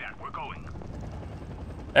 Copy that. We're going.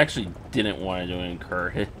 Actually, didn't want to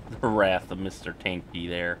incur the wrath of Mr. Tanky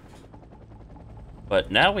there. But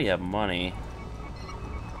now we have money.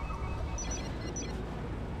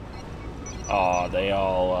 Oh, they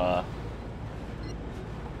all,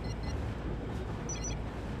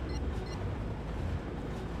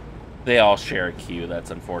 they all share a queue.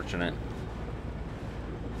 That's unfortunate.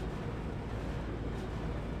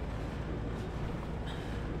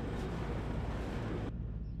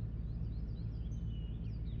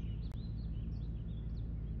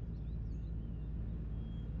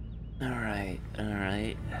 All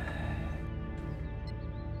right.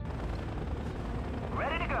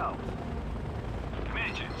 Ready to go.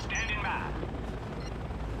 Commander, standing by.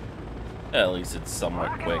 At least it's somewhat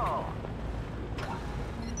Rock and quick. roll.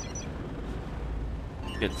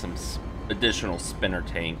 Get some additional spinner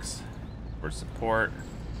tanks for support.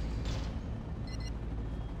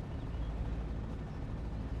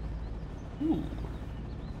 Ooh.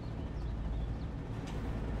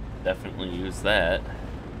 Definitely use that.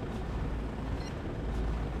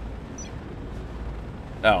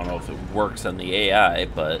 I don't know if it works on the AI,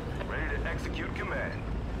 but Ready to execute command.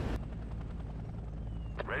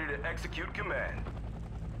 Ready to execute command.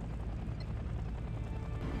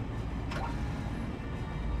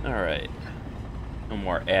 alright. No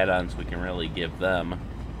more add-ons we can really give them.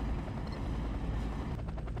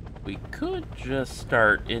 We could just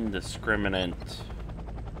start indiscriminate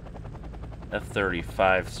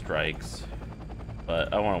F-35 strikes,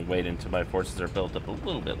 but I want to wait until my forces are built up a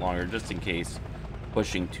little bit longer, just in case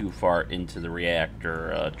pushing too far into the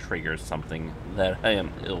reactor triggers something that I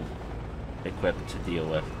am ill-equipped to deal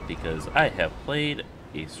with, because I have played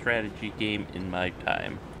a strategy game in my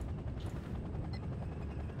time.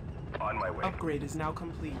 On my way. Upgrade is now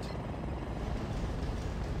complete.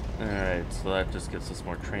 Alright, so that just gets us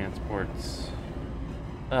more transports.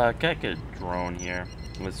 Gotta get a drone here.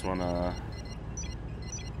 This one,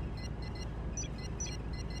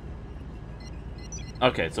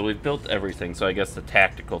 Okay, so we've built everything, so I guess the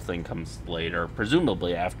tactical thing comes later.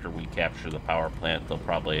 Presumably after we capture the power plant, they'll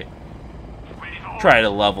probably try to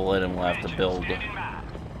level it, and we'll have to build Standing by.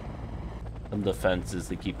 some defenses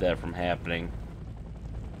to keep that from happening.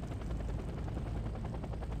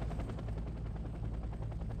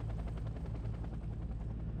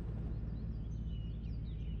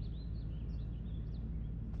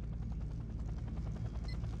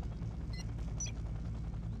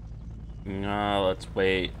 No, let's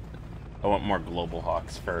wait. I want more Global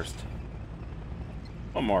Hawks first.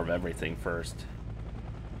 I want more of everything first.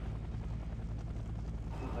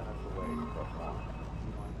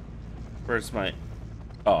 Where's my...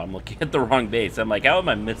 Oh, I'm looking at the wrong base. I'm like, how am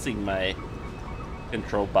I missing my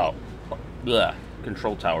control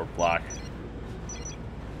control tower block?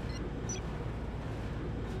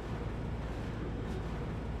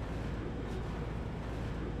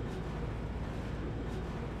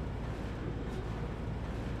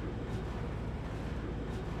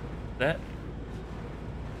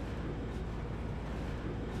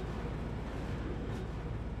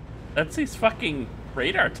 That's these fucking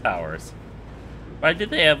radar towers. Why did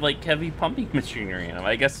they have like heavy pumping machinery in them?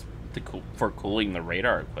 I guess for cooling the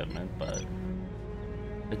radar equipment, but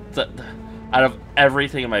it's, out of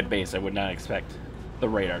everything in my base, I would not expect the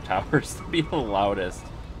radar towers to be the loudest.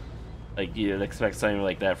 Like, you'd expect something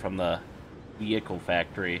like that from the vehicle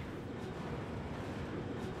factory.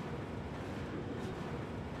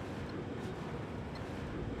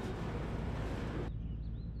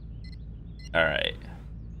 Alright.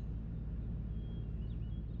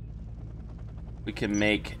 We can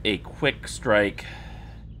make a quick strike.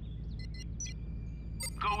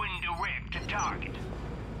 Going direct to target.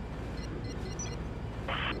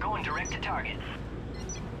 Going direct to target.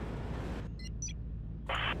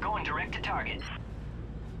 Going direct to target.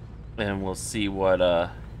 And we'll see what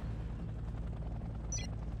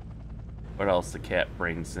else the cat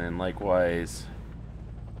brings in. Likewise.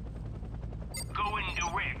 Going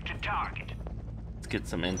direct. get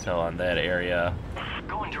some intel on that area.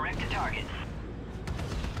 Going direct to target.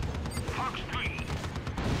 Fox 3.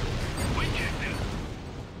 Winchester.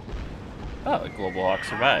 Oh, the Global Hawk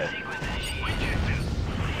survived. Sequence initiated. Winchester.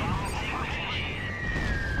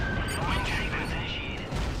 Sequence initiated.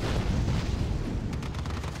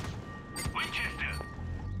 Sequence initiated. Winchester.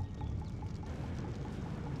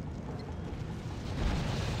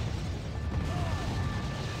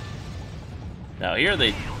 Now here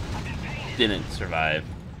they didn't survive.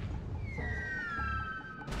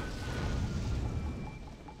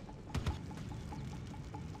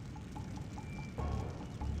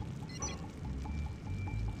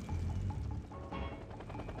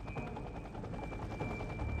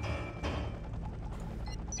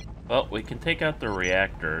 Well, we can take out the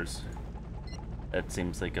reactors. That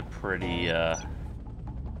seems like a pretty,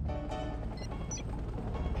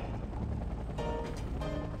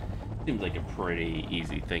 seems like a pretty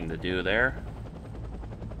easy thing to do there.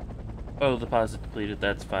 Oh, deposit depleted,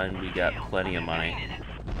 that's fine. We got plenty of money.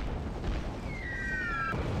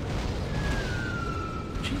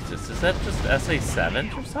 Jesus, is that just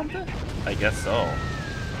SA-7s or something? I guess so.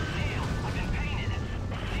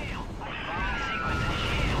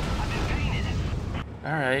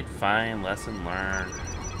 Alright, fine, lesson learned.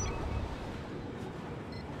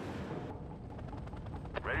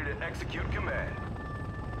 Ready to execute command.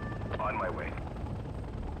 On my way.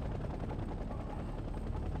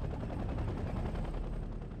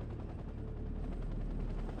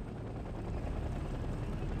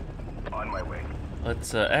 On my way.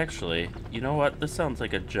 Let's, actually, you know what? This sounds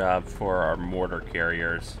like a job for our mortar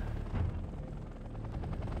carriers.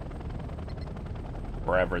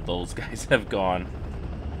 Wherever those guys have gone.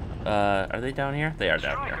 Are they down here? They are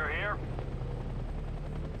down Striker here.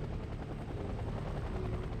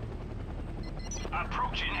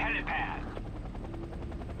 Approaching helipad.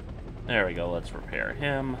 There we go, let's repair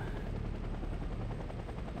him.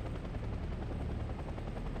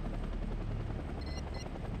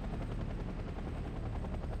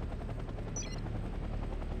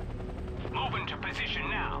 Moving to position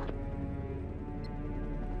now.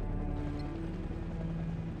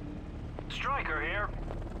 Striker here.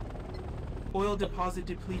 Oil deposit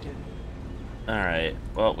depleted. Alright,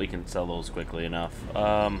 well, we can sell those quickly enough.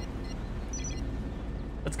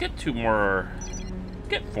 Let's get two more... Let's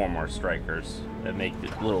get 4 more strikers and make the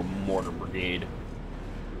little mortar brigade.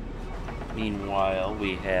 Meanwhile,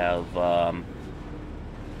 we have, alright,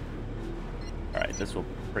 this will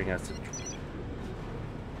bring us to...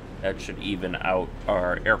 That should even out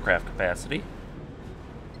our aircraft capacity.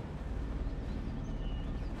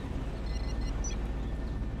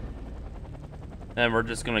 And we're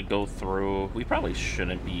just gonna go through... We probably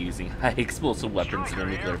shouldn't be using high explosive weapons in a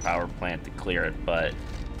nuclear power plant to clear it, but...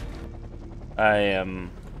 I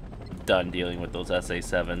am done dealing with those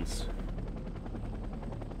SA-7s.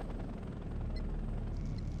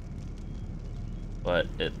 But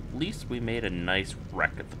at least we made a nice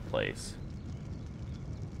wreck at the place.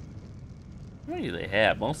 How many do they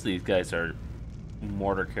have? Most of these guys are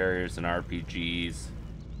mortar carriers and RPGs.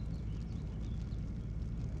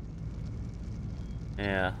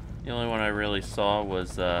 Yeah, the only one I really saw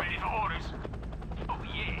was, Ready for orders. Oh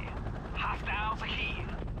yeah. Hostiles are here.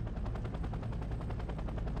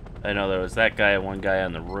 I know there was that guy and one guy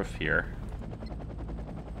on the roof here.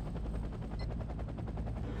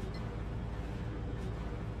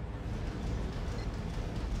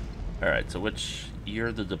 Alright, so which...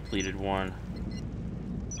 You're the depleted one.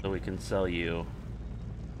 So we can sell you.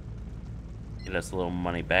 Get us a little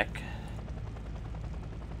money back.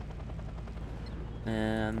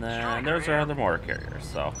 And then there's our other mortar carriers,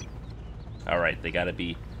 so... Alright, they gotta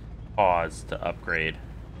be paused to upgrade.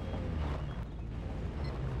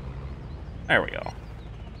 There we go.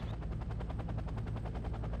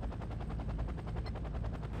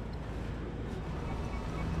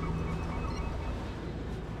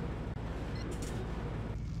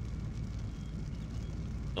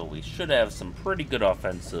 So we should have some pretty good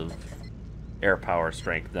offensive air power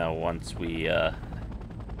strength now once we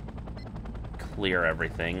clear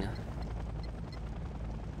everything.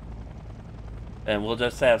 And we'll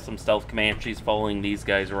just have some stealth Comanches following these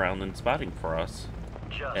guys around and spotting for us.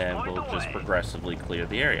 And we'll just progressively clear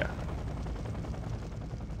the area.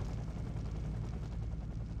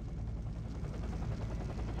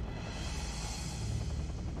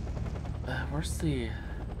 Where's the... Is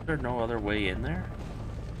there no other way in there?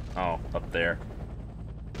 Oh, up there.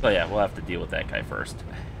 So yeah, we'll have to deal with that guy first.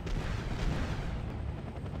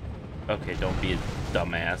 Okay, don't be a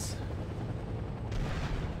dumbass.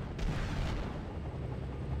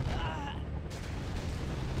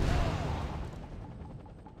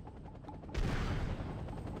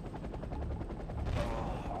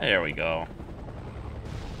 There we go.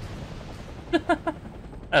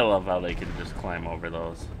 I love how they can just climb over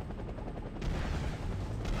those.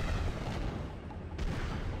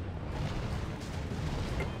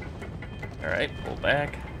 Alright, pull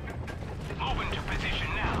back. Move into position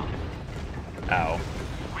now. Ow.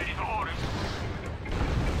 Ready for orders.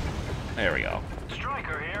 There we go.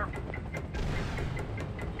 Striker here.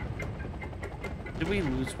 Did we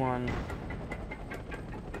lose one?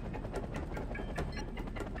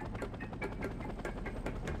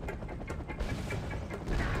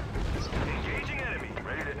 Engaging enemy.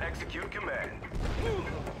 Ready to execute command.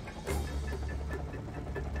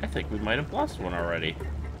 I think we might have lost one already.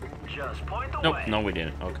 Just point the Nope, way. no we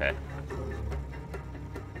didn't. Okay.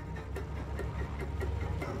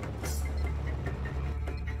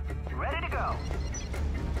 Ready to go.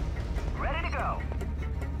 Ready to go.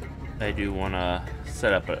 I do want to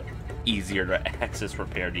set up a easier to access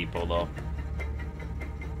repair depot though.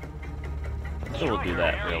 So we'll do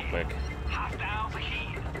that real quick. Hostiles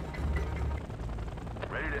ahead.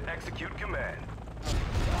 Ready to execute command.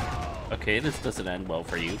 Okay, this doesn't end well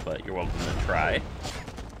for you, but you're welcome to try.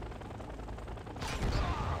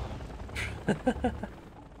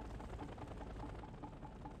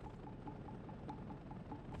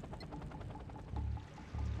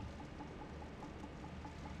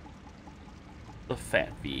 The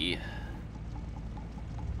Fat V.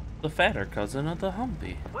 The fatter cousin of the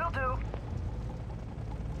Humvee. Will do.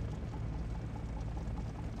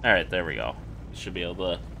 Alright, there we go. Should be able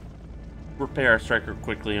to repair our striker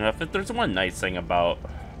quickly enough. If there's one nice thing about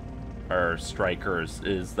our strikers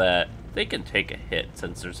is that they can take a hit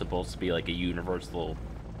since they're supposed to be like a universal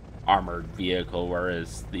armored vehicle,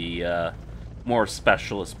 whereas the more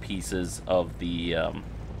specialist pieces of the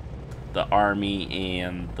army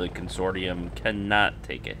and the consortium cannot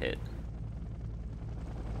take a hit.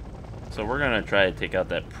 So we're gonna try to take out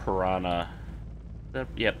that piranha.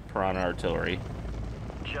 Yep, piranha artillery.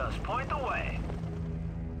 Just point the way.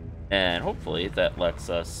 And hopefully that lets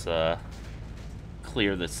us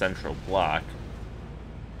clear the central block.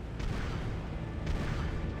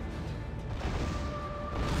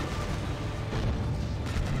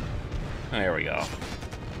 There we go.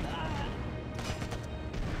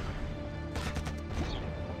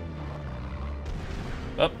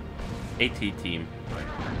 Oh, AT team.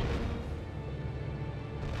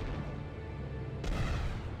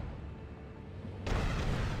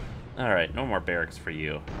 Alright, no more barracks for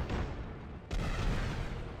you.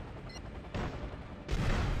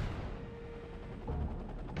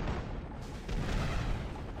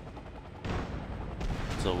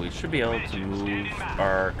 So we should be able to move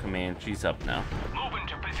our Comanches up now. Move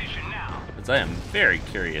into position now. Because I am very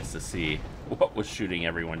curious to see what was shooting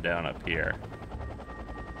everyone down up here.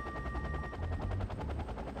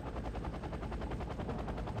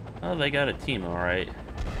 Oh, they got a team, alright.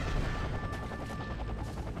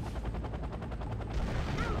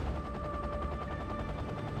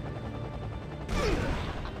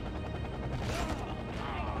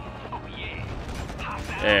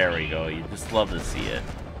 There we go, you just love to see it.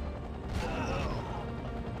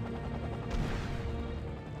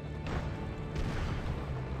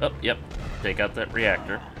 Oh, yep, take out that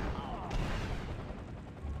reactor.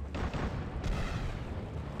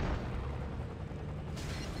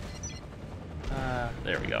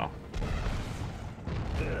 There we go.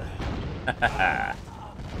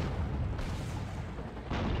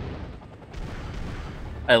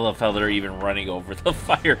 I love how they're even running over the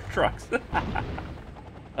fire trucks.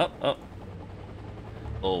 Oh.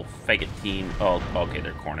 Little faggot team. Oh, okay,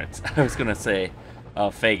 they're Cornets. I was gonna say,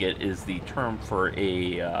 faggot is the term for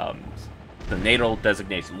a, the NATO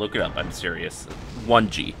designation. Look it up, I'm serious.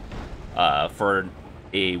 1G. For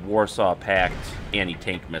a Warsaw Pact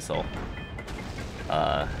anti-tank missile.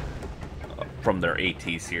 From their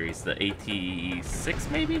AT series. The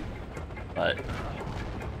AT-6, maybe? But,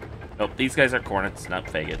 nope, these guys are Cornets, not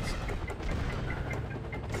faggots.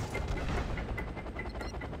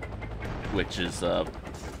 Which is,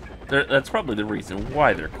 that's probably the reason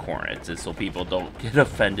why they're Cornets, is so people don't get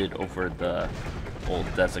offended over the old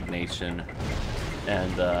designation.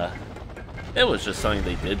 And, it was just something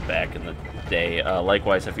they did back in the day.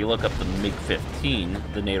 Likewise, if you look up the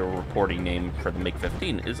MiG-15, the NATO reporting name for the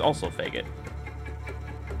MiG-15 is also faggot.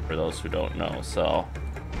 For those who don't know, so...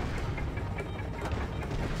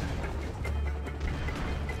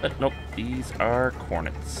 But nope, these are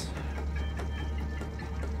Cornets.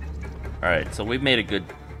 Alright, so we've made a good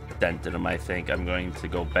dent in them, I think. I'm going to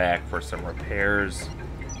go back for some repairs.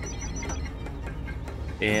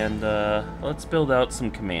 And, let's build out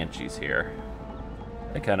some Comanches here.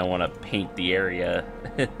 I kind of want to paint the area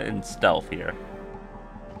in stealth here.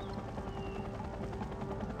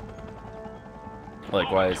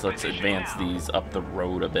 Likewise, let's advance these up the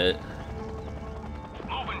road a bit.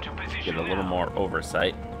 Get a little more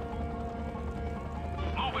oversight.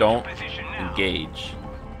 Don't engage.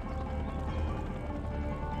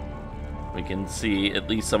 We can see at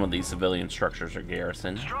least some of these civilian structures are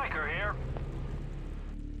garrisoned. Striker here.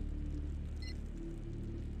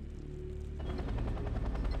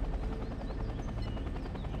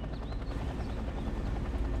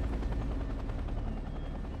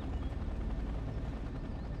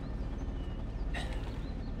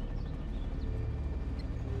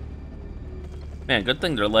 Man, good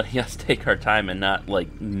thing they're letting us take our time and not,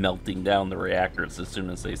 like, melting down the reactors as soon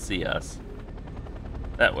as they see us.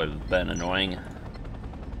 That would have been annoying.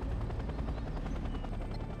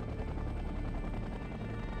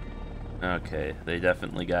 Okay, they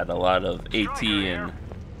definitely got a lot of AT and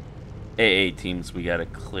AA teams we gotta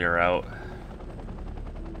clear out.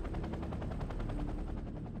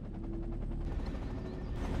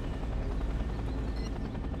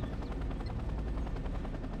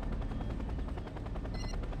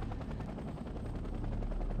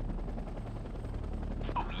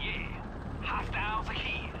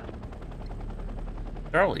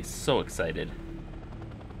 Charlie's so excited.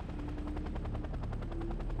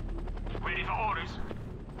 Ready for orders.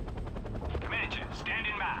 Commander,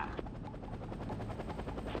 standing by.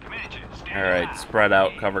 Commander, standing by. Alright, spread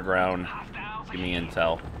out, cover ground. Give me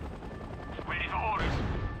intel. Ready for orders.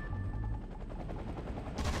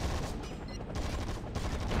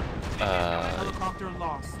 Helicopter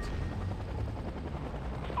lost.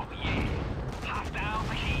 Oh yeah. Hostiles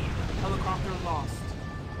ahead. Helicopter lost.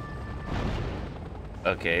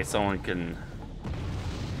 Okay, someone can...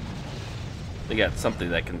 They got something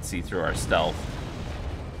that can see through our stealth.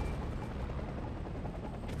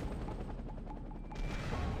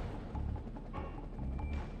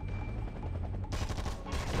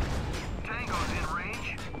 Tango's in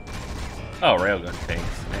range. Oh, railgun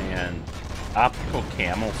tanks and optical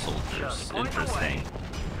camel soldiers. Interesting.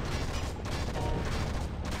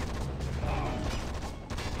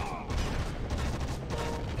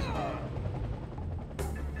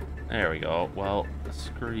 There we go. Well,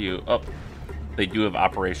 screw you. Oh, they do have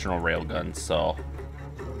operational railguns, so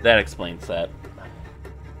that explains that.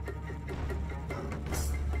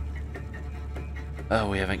 Oh,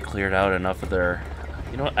 we haven't cleared out enough of their...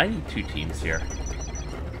 You know what? I need two teams here.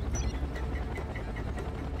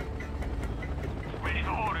 Ready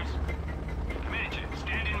for orders. Commander,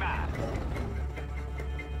 standing by.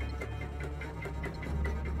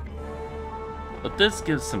 But this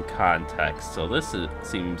gives some context, so this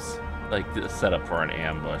seems like the setup for an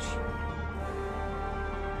ambush.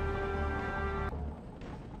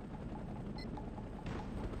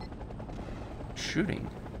 Shooting.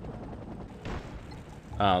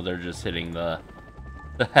 Oh, they're just hitting the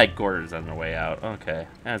headquarters on their way out. Okay,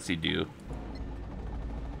 as you do.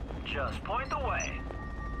 Just point the way.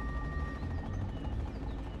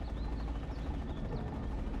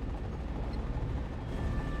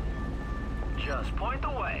 Just point the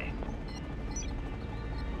way.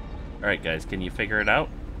 Alright guys, can you figure it out?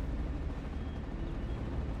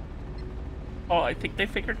 Oh, I think they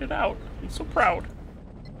figured it out. I'm so proud.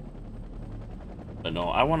 But no,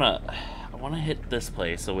 I wanna hit this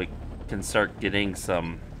place so we can start getting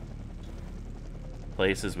some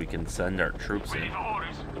places we can send our troops in. Ready for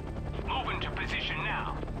orders. Move into position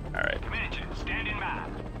now. Alright, Commander, standing by.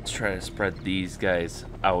 let's try to spread these guys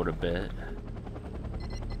out a bit.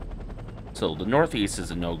 So the northeast is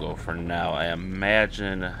a no-go for now. I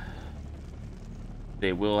imagine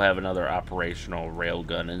they will have another operational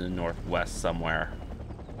railgun in the northwest somewhere.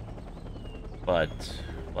 But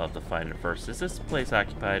we'll have to find it first. Is this place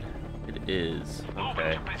occupied? It is. Okay. Move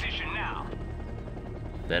into position now.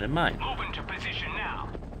 Keep that in mind. Move into position now.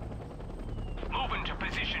 Move into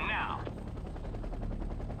position now.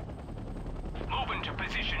 Move into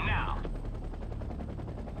position now.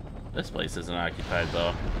 This place isn't occupied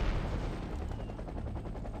though.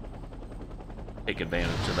 Take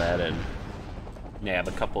advantage of that and nab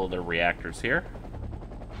a couple of their reactors here.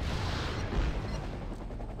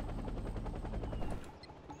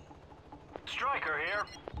 Striker here.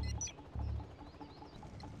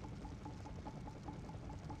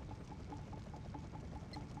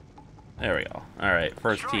 There we go. Alright,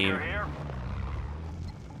 first team. Striker here.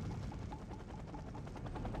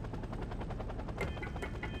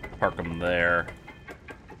 Park them there.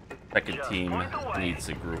 Second Just team point the way. needs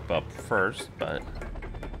to group up first, but...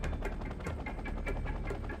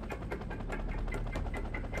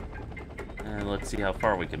 And let's see how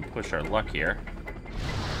far we can push our luck here.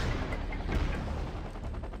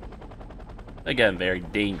 I Again, very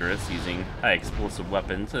dangerous using high explosive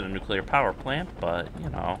weapons at a nuclear power plant, but, you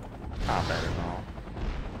know, not bad at all.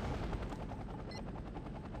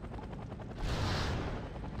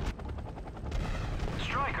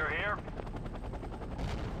 Striker here.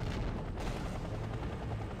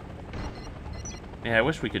 Yeah, I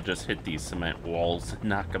wish we could just hit these cement walls and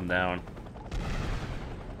knock them down.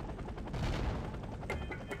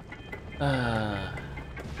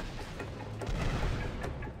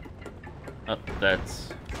 Oh, that's...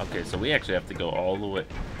 Okay, so we actually have to go all the way...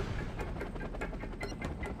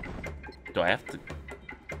 Do I have to...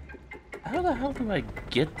 How the hell do I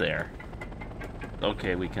get there?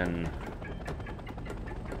 Okay, we can...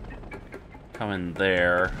 come in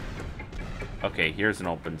there. Okay, here's an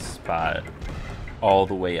open spot. All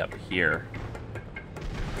the way up here.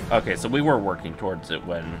 Okay, so we were working towards it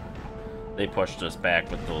when they pushed us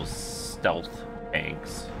back with those stealth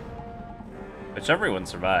tanks. Which everyone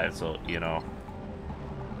survived, so, you know.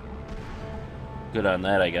 Good on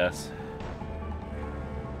that, I guess.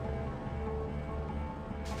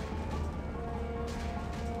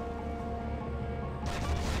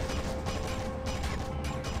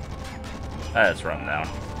 Let's run down.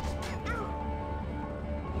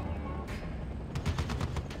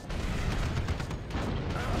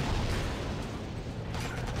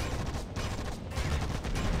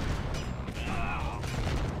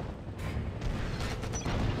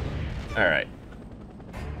 Alright.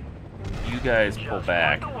 You guys pull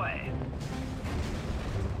back.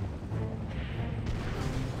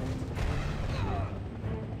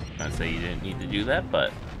 I'd say you didn't need to do that,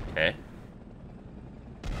 but okay.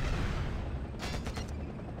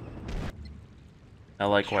 Now,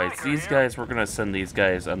 likewise, these guys, we're gonna send these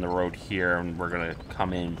guys on the road here, and we're gonna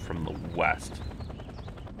come in from the west.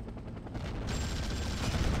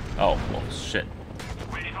 Oh, well, shit.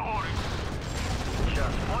 Ready for orders.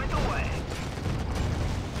 Just point away.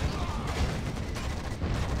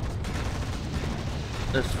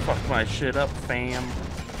 Let's fuck my shit up, fam.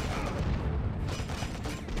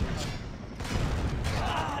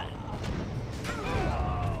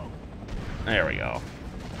 There we go.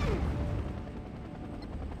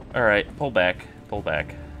 Alright, pull back. Pull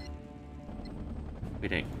back. We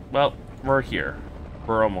didn't... Well, we're here.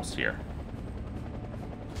 We're almost here.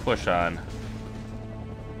 Push on.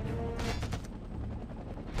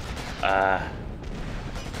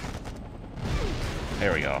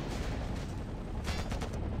 There we go.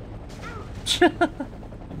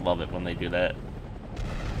 Love it when they do that.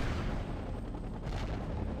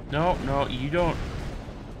 No, no, you don't...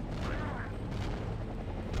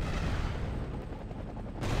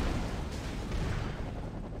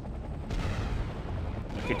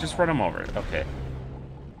 Okay, just run them over. Okay.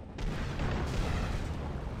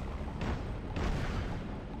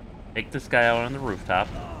 Take this guy out on the rooftop.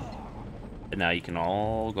 And now you can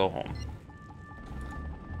all go home.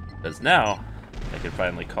 Because now, I can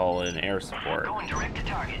finally call in air support. Going direct to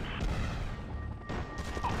target.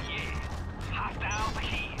 Oh yeah. Hostile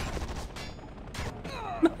key.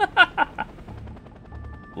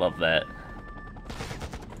 Love that.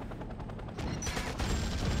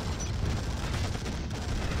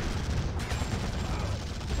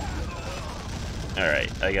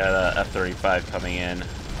 Alright, I got a F-35 coming in.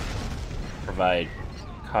 Provide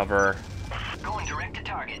cover. Going direct to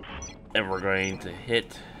target. And we're going to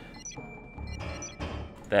hit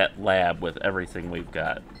that lab with everything we've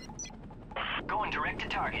got. Going direct to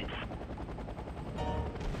target.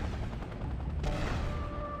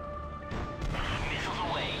 Missiles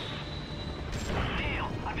away. Deal,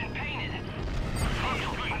 I've been painted.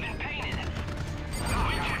 Deal, I've been painted.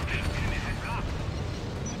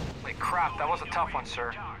 Wait, crap, that was a tough one,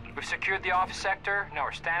 sir. We've secured the office sector, now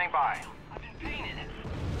we're standing by. I've been painted.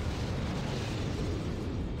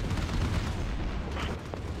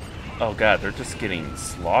 Oh god, they're just getting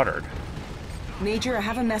slaughtered. Major, I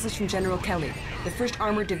have a message from General Kelly. The 1st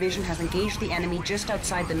Armored Division has engaged the enemy just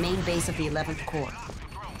outside the main base of the 11th Corps.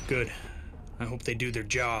 Good. I hope they do their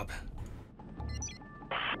job.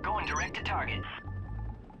 Going direct to target.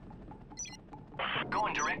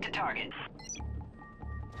 Going direct to target.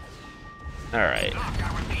 Alright.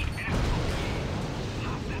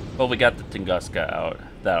 Well, we got the Tunguska out.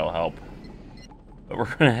 That'll help. But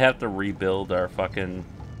we're gonna have to rebuild our fucking...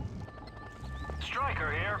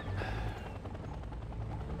 Striker here.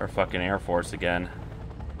 our fucking Air Force again.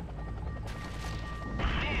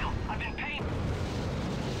 Deal, I've been painted.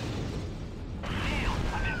 Deal,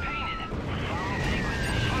 I've been painted.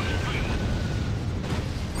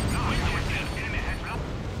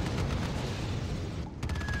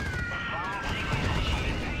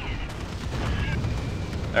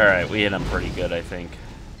 Alright, we hit them pretty good, I think.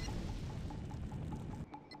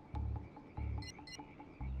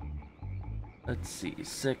 Let's see,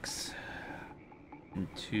 6 and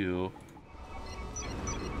 2.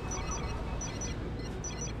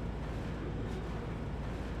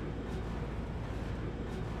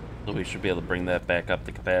 So we should be able to bring that back up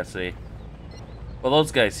to capacity. Well,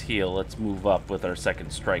 those guys heal. Let's move up with our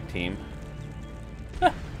second strike team.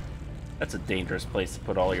 That's a dangerous place to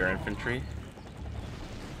put all your infantry.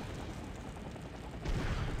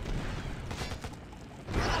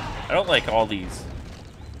 I don't like all these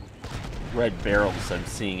red barrels I'm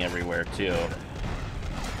seeing everywhere, too.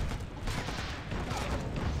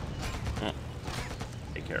 Oh,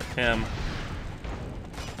 take care of him.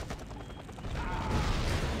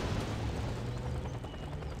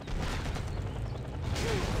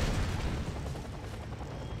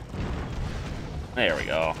 There we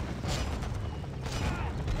go.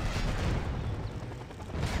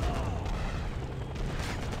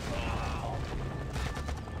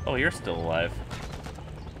 Oh, you're still alive.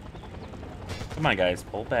 Come on, guys,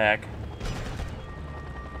 pull back.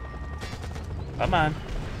 Come on.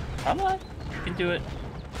 Come on. You can do it.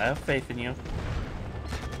 I have faith in you.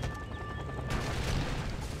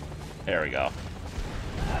 There we go.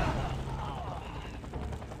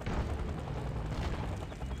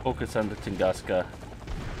 Focus on the Tunguska.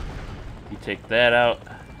 You take that out.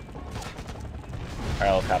 Our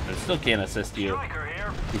helicopter still can't assist you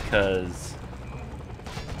because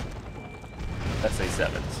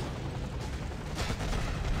SA-7s.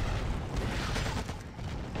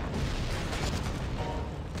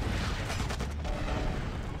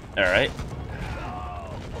 Alright.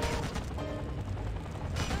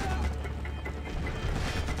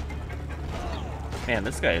 Man,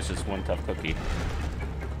 this guy is just one tough cookie.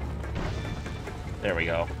 There we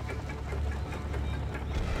go.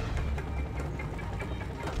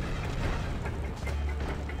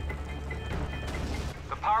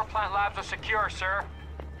 The power plant labs are secure, sir.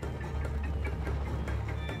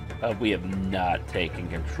 We have not taken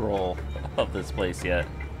control of this place yet.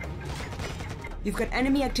 You've got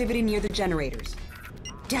enemy activity near the generators.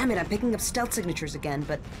 Damn it, I'm picking up stealth signatures again,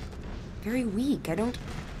 but very weak. I don't...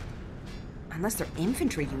 Unless they're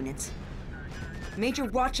infantry units. Major,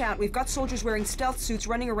 watch out. We've got soldiers wearing stealth suits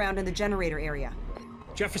running around in the generator area.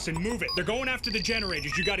 Jefferson, move it. They're going after the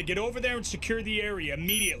generators. You gotta get over there and secure the area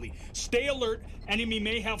immediately. Stay alert. Enemy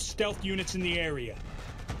may have stealth units in the area.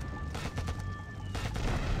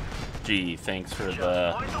 Gee, thanks for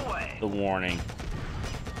the warning.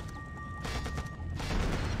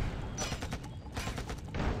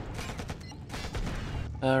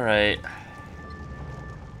 Alright.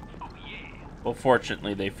 Well,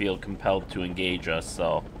 fortunately, they feel compelled to engage us,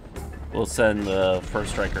 so we'll send the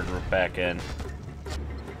first striker group back in.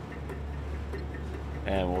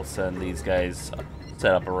 And we'll send these guys,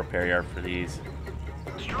 set up a repair yard for these.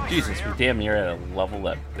 Jesus, we damn near had to level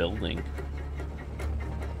that building.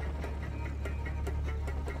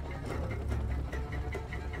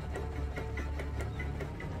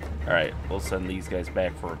 Alright, we'll send these guys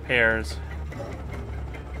back for repairs.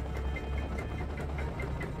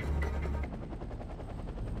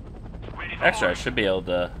 Actually, I should be able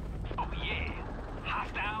to...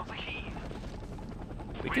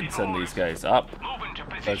 We can send these guys up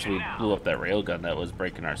as we blew up that railgun that was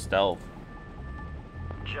breaking our stealth.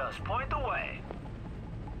 Just point the way.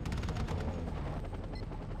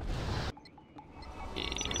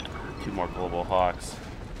 Yeah, 2 more Global Hawks.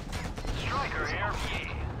 Striker here.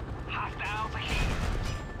 Hostiles ahead.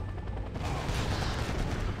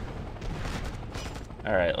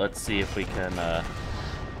 Alright, let's see if we can,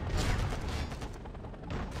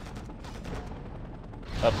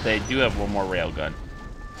 they do have 1 more railgun.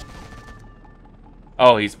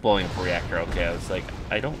 Oh, he's blowing up a reactor. Okay, I was like,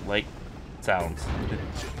 I don't like sounds.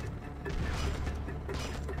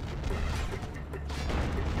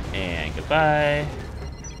 And goodbye.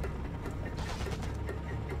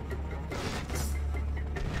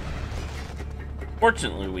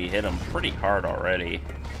 Fortunately, we hit him pretty hard already.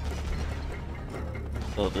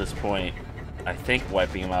 So at this point, I think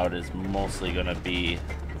wiping him out is mostly going to be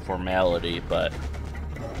formality, but...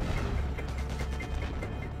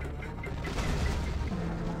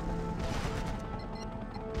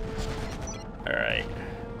 Alright.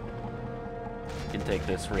 Can take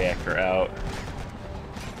this reactor out.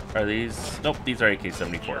 Are these... Nope, these are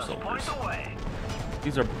AK-74 soldiers.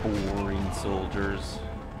 These are boring soldiers.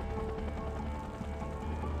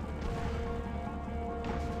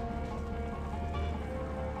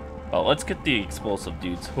 Well, let's get the explosive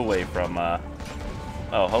dudes away from, Oh,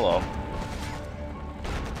 hello.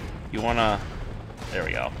 You wanna... There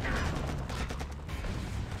we go.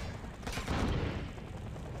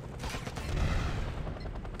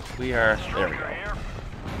 We are... There we go.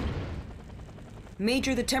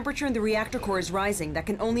 Major, the temperature in the reactor core is rising. That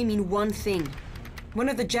can only mean one thing. One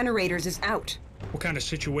of the generators is out. What kind of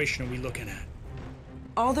situation are we looking at?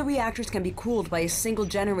 All the reactors can be cooled by a single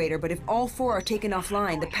generator, but if all 4 are taken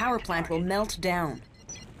offline, the power plant will melt down.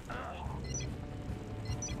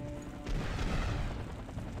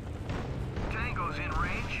 Tango's in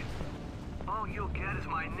range. All you'll get is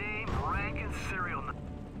my name, rank, and serial number.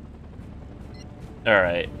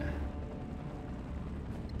 Alright.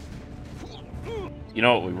 You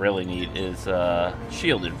know what we really need is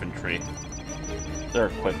shield infantry. They're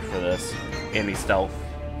equipped for this. Anti-stealth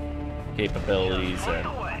capabilities and...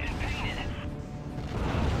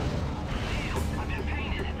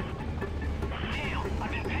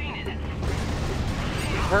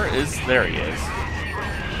 Where is... There he is.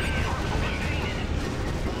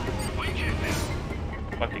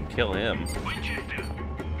 Fucking kill him.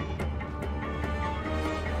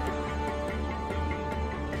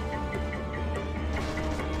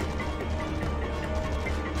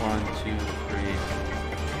 1, 2, 3.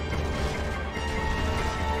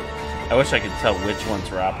 I wish I could tell which ones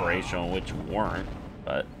were operational and which weren't,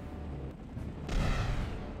 but...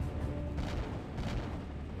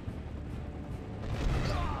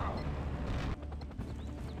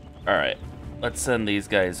 Alright, let's send these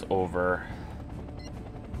guys over.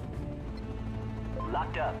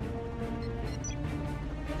 Locked up.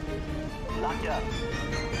 Locked up.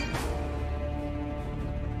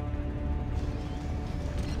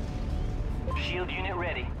 Shield unit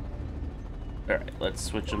ready. Alright, let's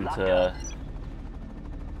switch them to...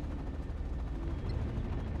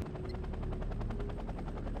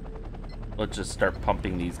 Let's just start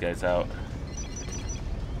pumping these guys out.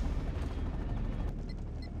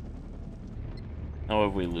 How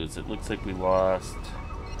have we lose? It looks like we lost...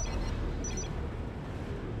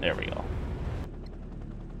 There we go.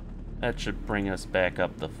 That should bring us back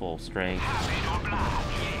up to full strength.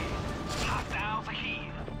 Hostiles ahead.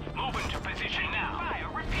 Moving to position now. Fire,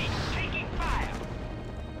 repeat, taking fire.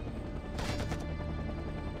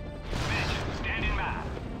 Comanche, standing by.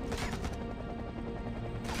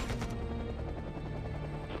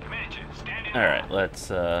 Comanche, standing by. Alright,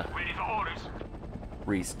 let's Ready for orders.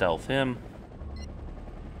 re-stealth him.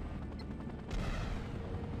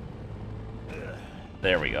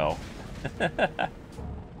 There we go.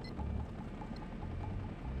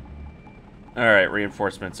 Alright,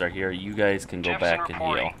 reinforcements are here. You guys can go back and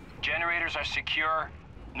heal. Generators are secure.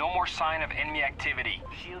 No more sign of enemy activity.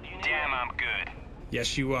 Damn, I'm good.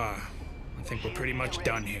 Yes, you are. I think we're pretty much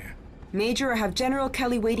done here. Major, I have General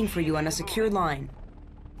Kelly waiting for you on a secure line.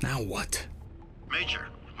 Now what? Major,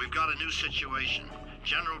 we've got a new situation.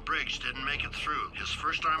 General Briggs didn't make it through. His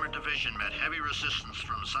 1st Armored Division met heavy resistance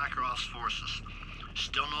from Zakharov's forces.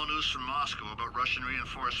 Still no news from Moscow about Russian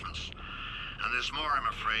reinforcements. And there's more, I'm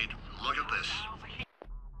afraid. Look at this.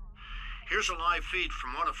 Here's a live feed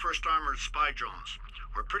from one of 1st Armored's spy drones.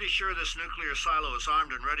 We're pretty sure this nuclear silo is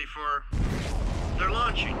armed and ready for... They're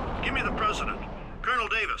launching. Give me the president. Colonel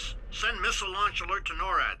Davis, send missile launch alert to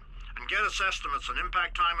NORAD and get us estimates on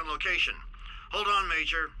impact time and location. Hold on,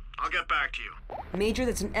 Major. I'll get back to you. Major,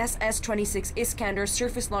 that's an SS-26 Iskander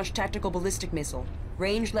surface-launched tactical ballistic missile.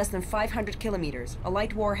 Range less than 500 kilometers. A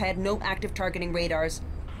light warhead, no active targeting radars.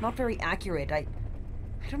 Not very accurate. I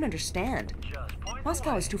don't understand.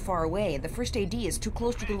 Moscow is too far away, and the first AD is too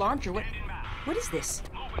close to the launcher. What is this?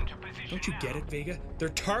 Don't you get it, Vega? They're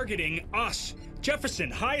targeting us.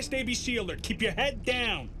 Jefferson, highest ABC alert. Keep your head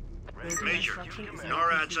down. Major,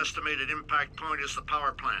 NORAD's estimated impact point is the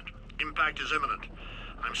power plant. Impact is imminent.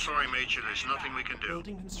 I'm sorry, Major, there's nothing we can do.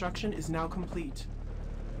 Building construction is now complete.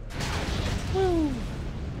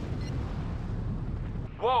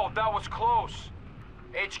 Whoa, that was close.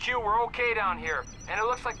 HQ, we're okay down here, and it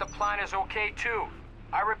looks like the plant is okay too.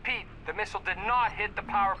 I repeat, the missile did not hit the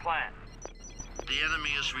power plant. The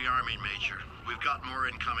enemy is rearming, Major. We've got more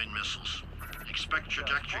incoming missiles. Expect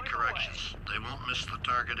trajectory corrections. They won't miss the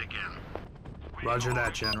target again. Roger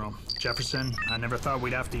that, General. Jefferson, I never thought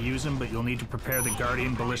we'd have to use them, but you'll need to prepare the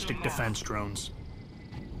Guardian ballistic defense drones.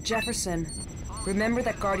 Jefferson, remember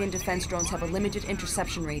that Guardian defense drones have a limited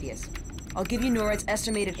interception radius. I'll give you NORAD's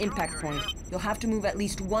estimated impact point. You'll have to move at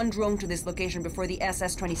least one drone to this location before the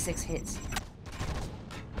SS-26 hits.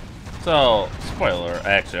 So, spoiler,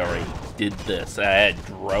 I actually already did this. I had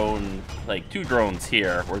drone, like 2 drones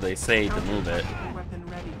here where they say to move it. Weapon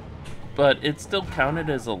ready. But it still counted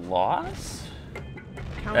as a loss?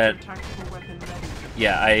 Counter-tactical weapon ready.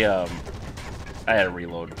 Yeah, I had to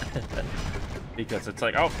reload. Because it's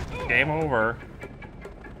like, oh, game over.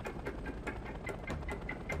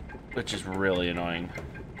 Which is really annoying.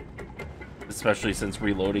 especially since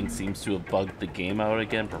reloading seems to have bugged the game out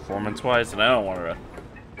again performance-wise, and I don't want to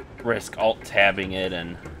risk alt-tabbing it,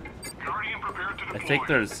 and I think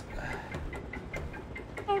there's...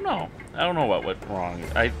 I don't know what went wrong.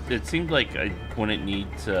 It seemed like I wouldn't need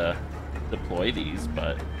to deploy these,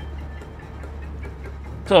 but...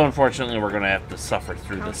 So unfortunately we're going to have to suffer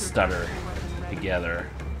through the stutter together.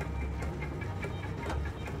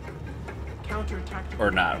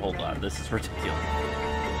 Or not, hold on, this is ridiculous.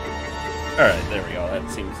 Alright, there we go, that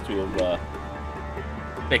seems to have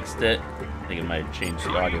fixed it. I think it might have changed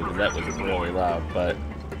the audio because that was really loud, but...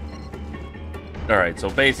 Alright, so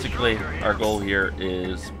basically, our goal here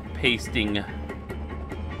is pasting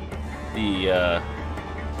the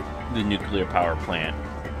nuclear power plant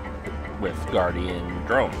with Guardian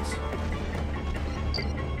drones.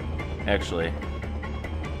 Actually...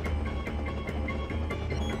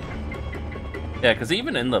 Yeah, because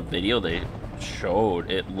even in the video they showed,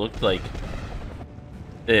 it looked like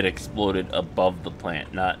it exploded above the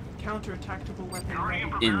plant, not Counter-tactical weapon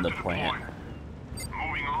in the plant.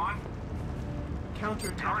 Moving on.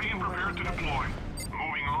 Counter-tactical Prepared to weapon deploy.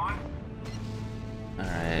 Moving on.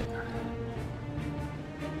 Alright.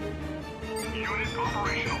 Unit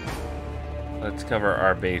operational. Let's cover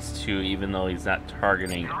our base too, even though he's not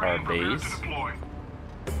targeting our base.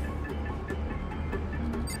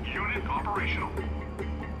 Unit operational.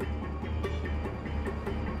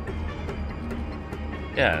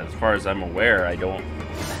 Yeah, as far as I'm aware,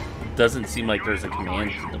 doesn't seem like there's a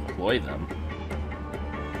command to deploy them.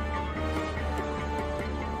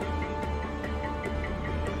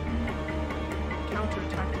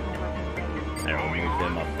 Counter-tactical weapon ready. There, we'll move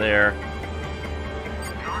them up there.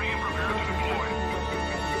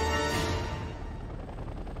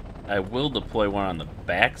 I will deploy one on the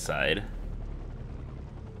backside.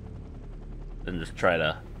 Then just try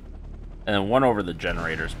to... And then one over the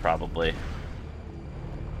generators, probably.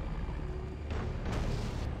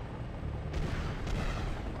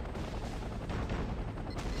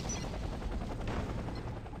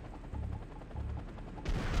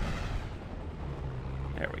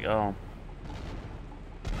 There we go.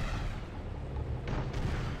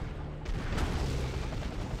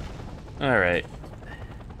 Alright.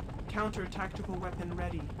 Counter-tactical weapon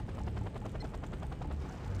ready.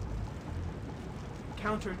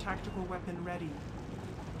 Counter-tactical weapon ready.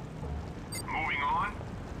 Moving on.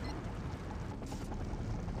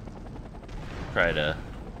 Try to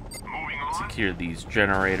Moving on. secure these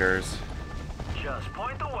generators. Just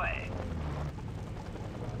point the way.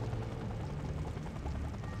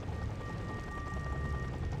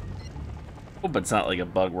 Oh, but it's not like a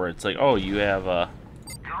bug where it's like, oh, you have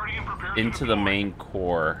Guardian prepared into the main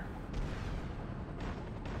core.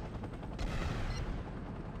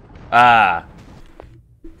 Ah.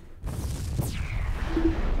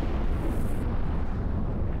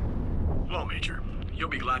 Well, Major, you'll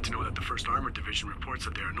be glad to know that the 1st Armored Division reports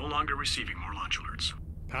that they are no longer receiving more launch alerts.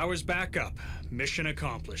 Power's back up. Mission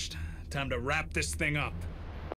accomplished. Time to wrap this thing up.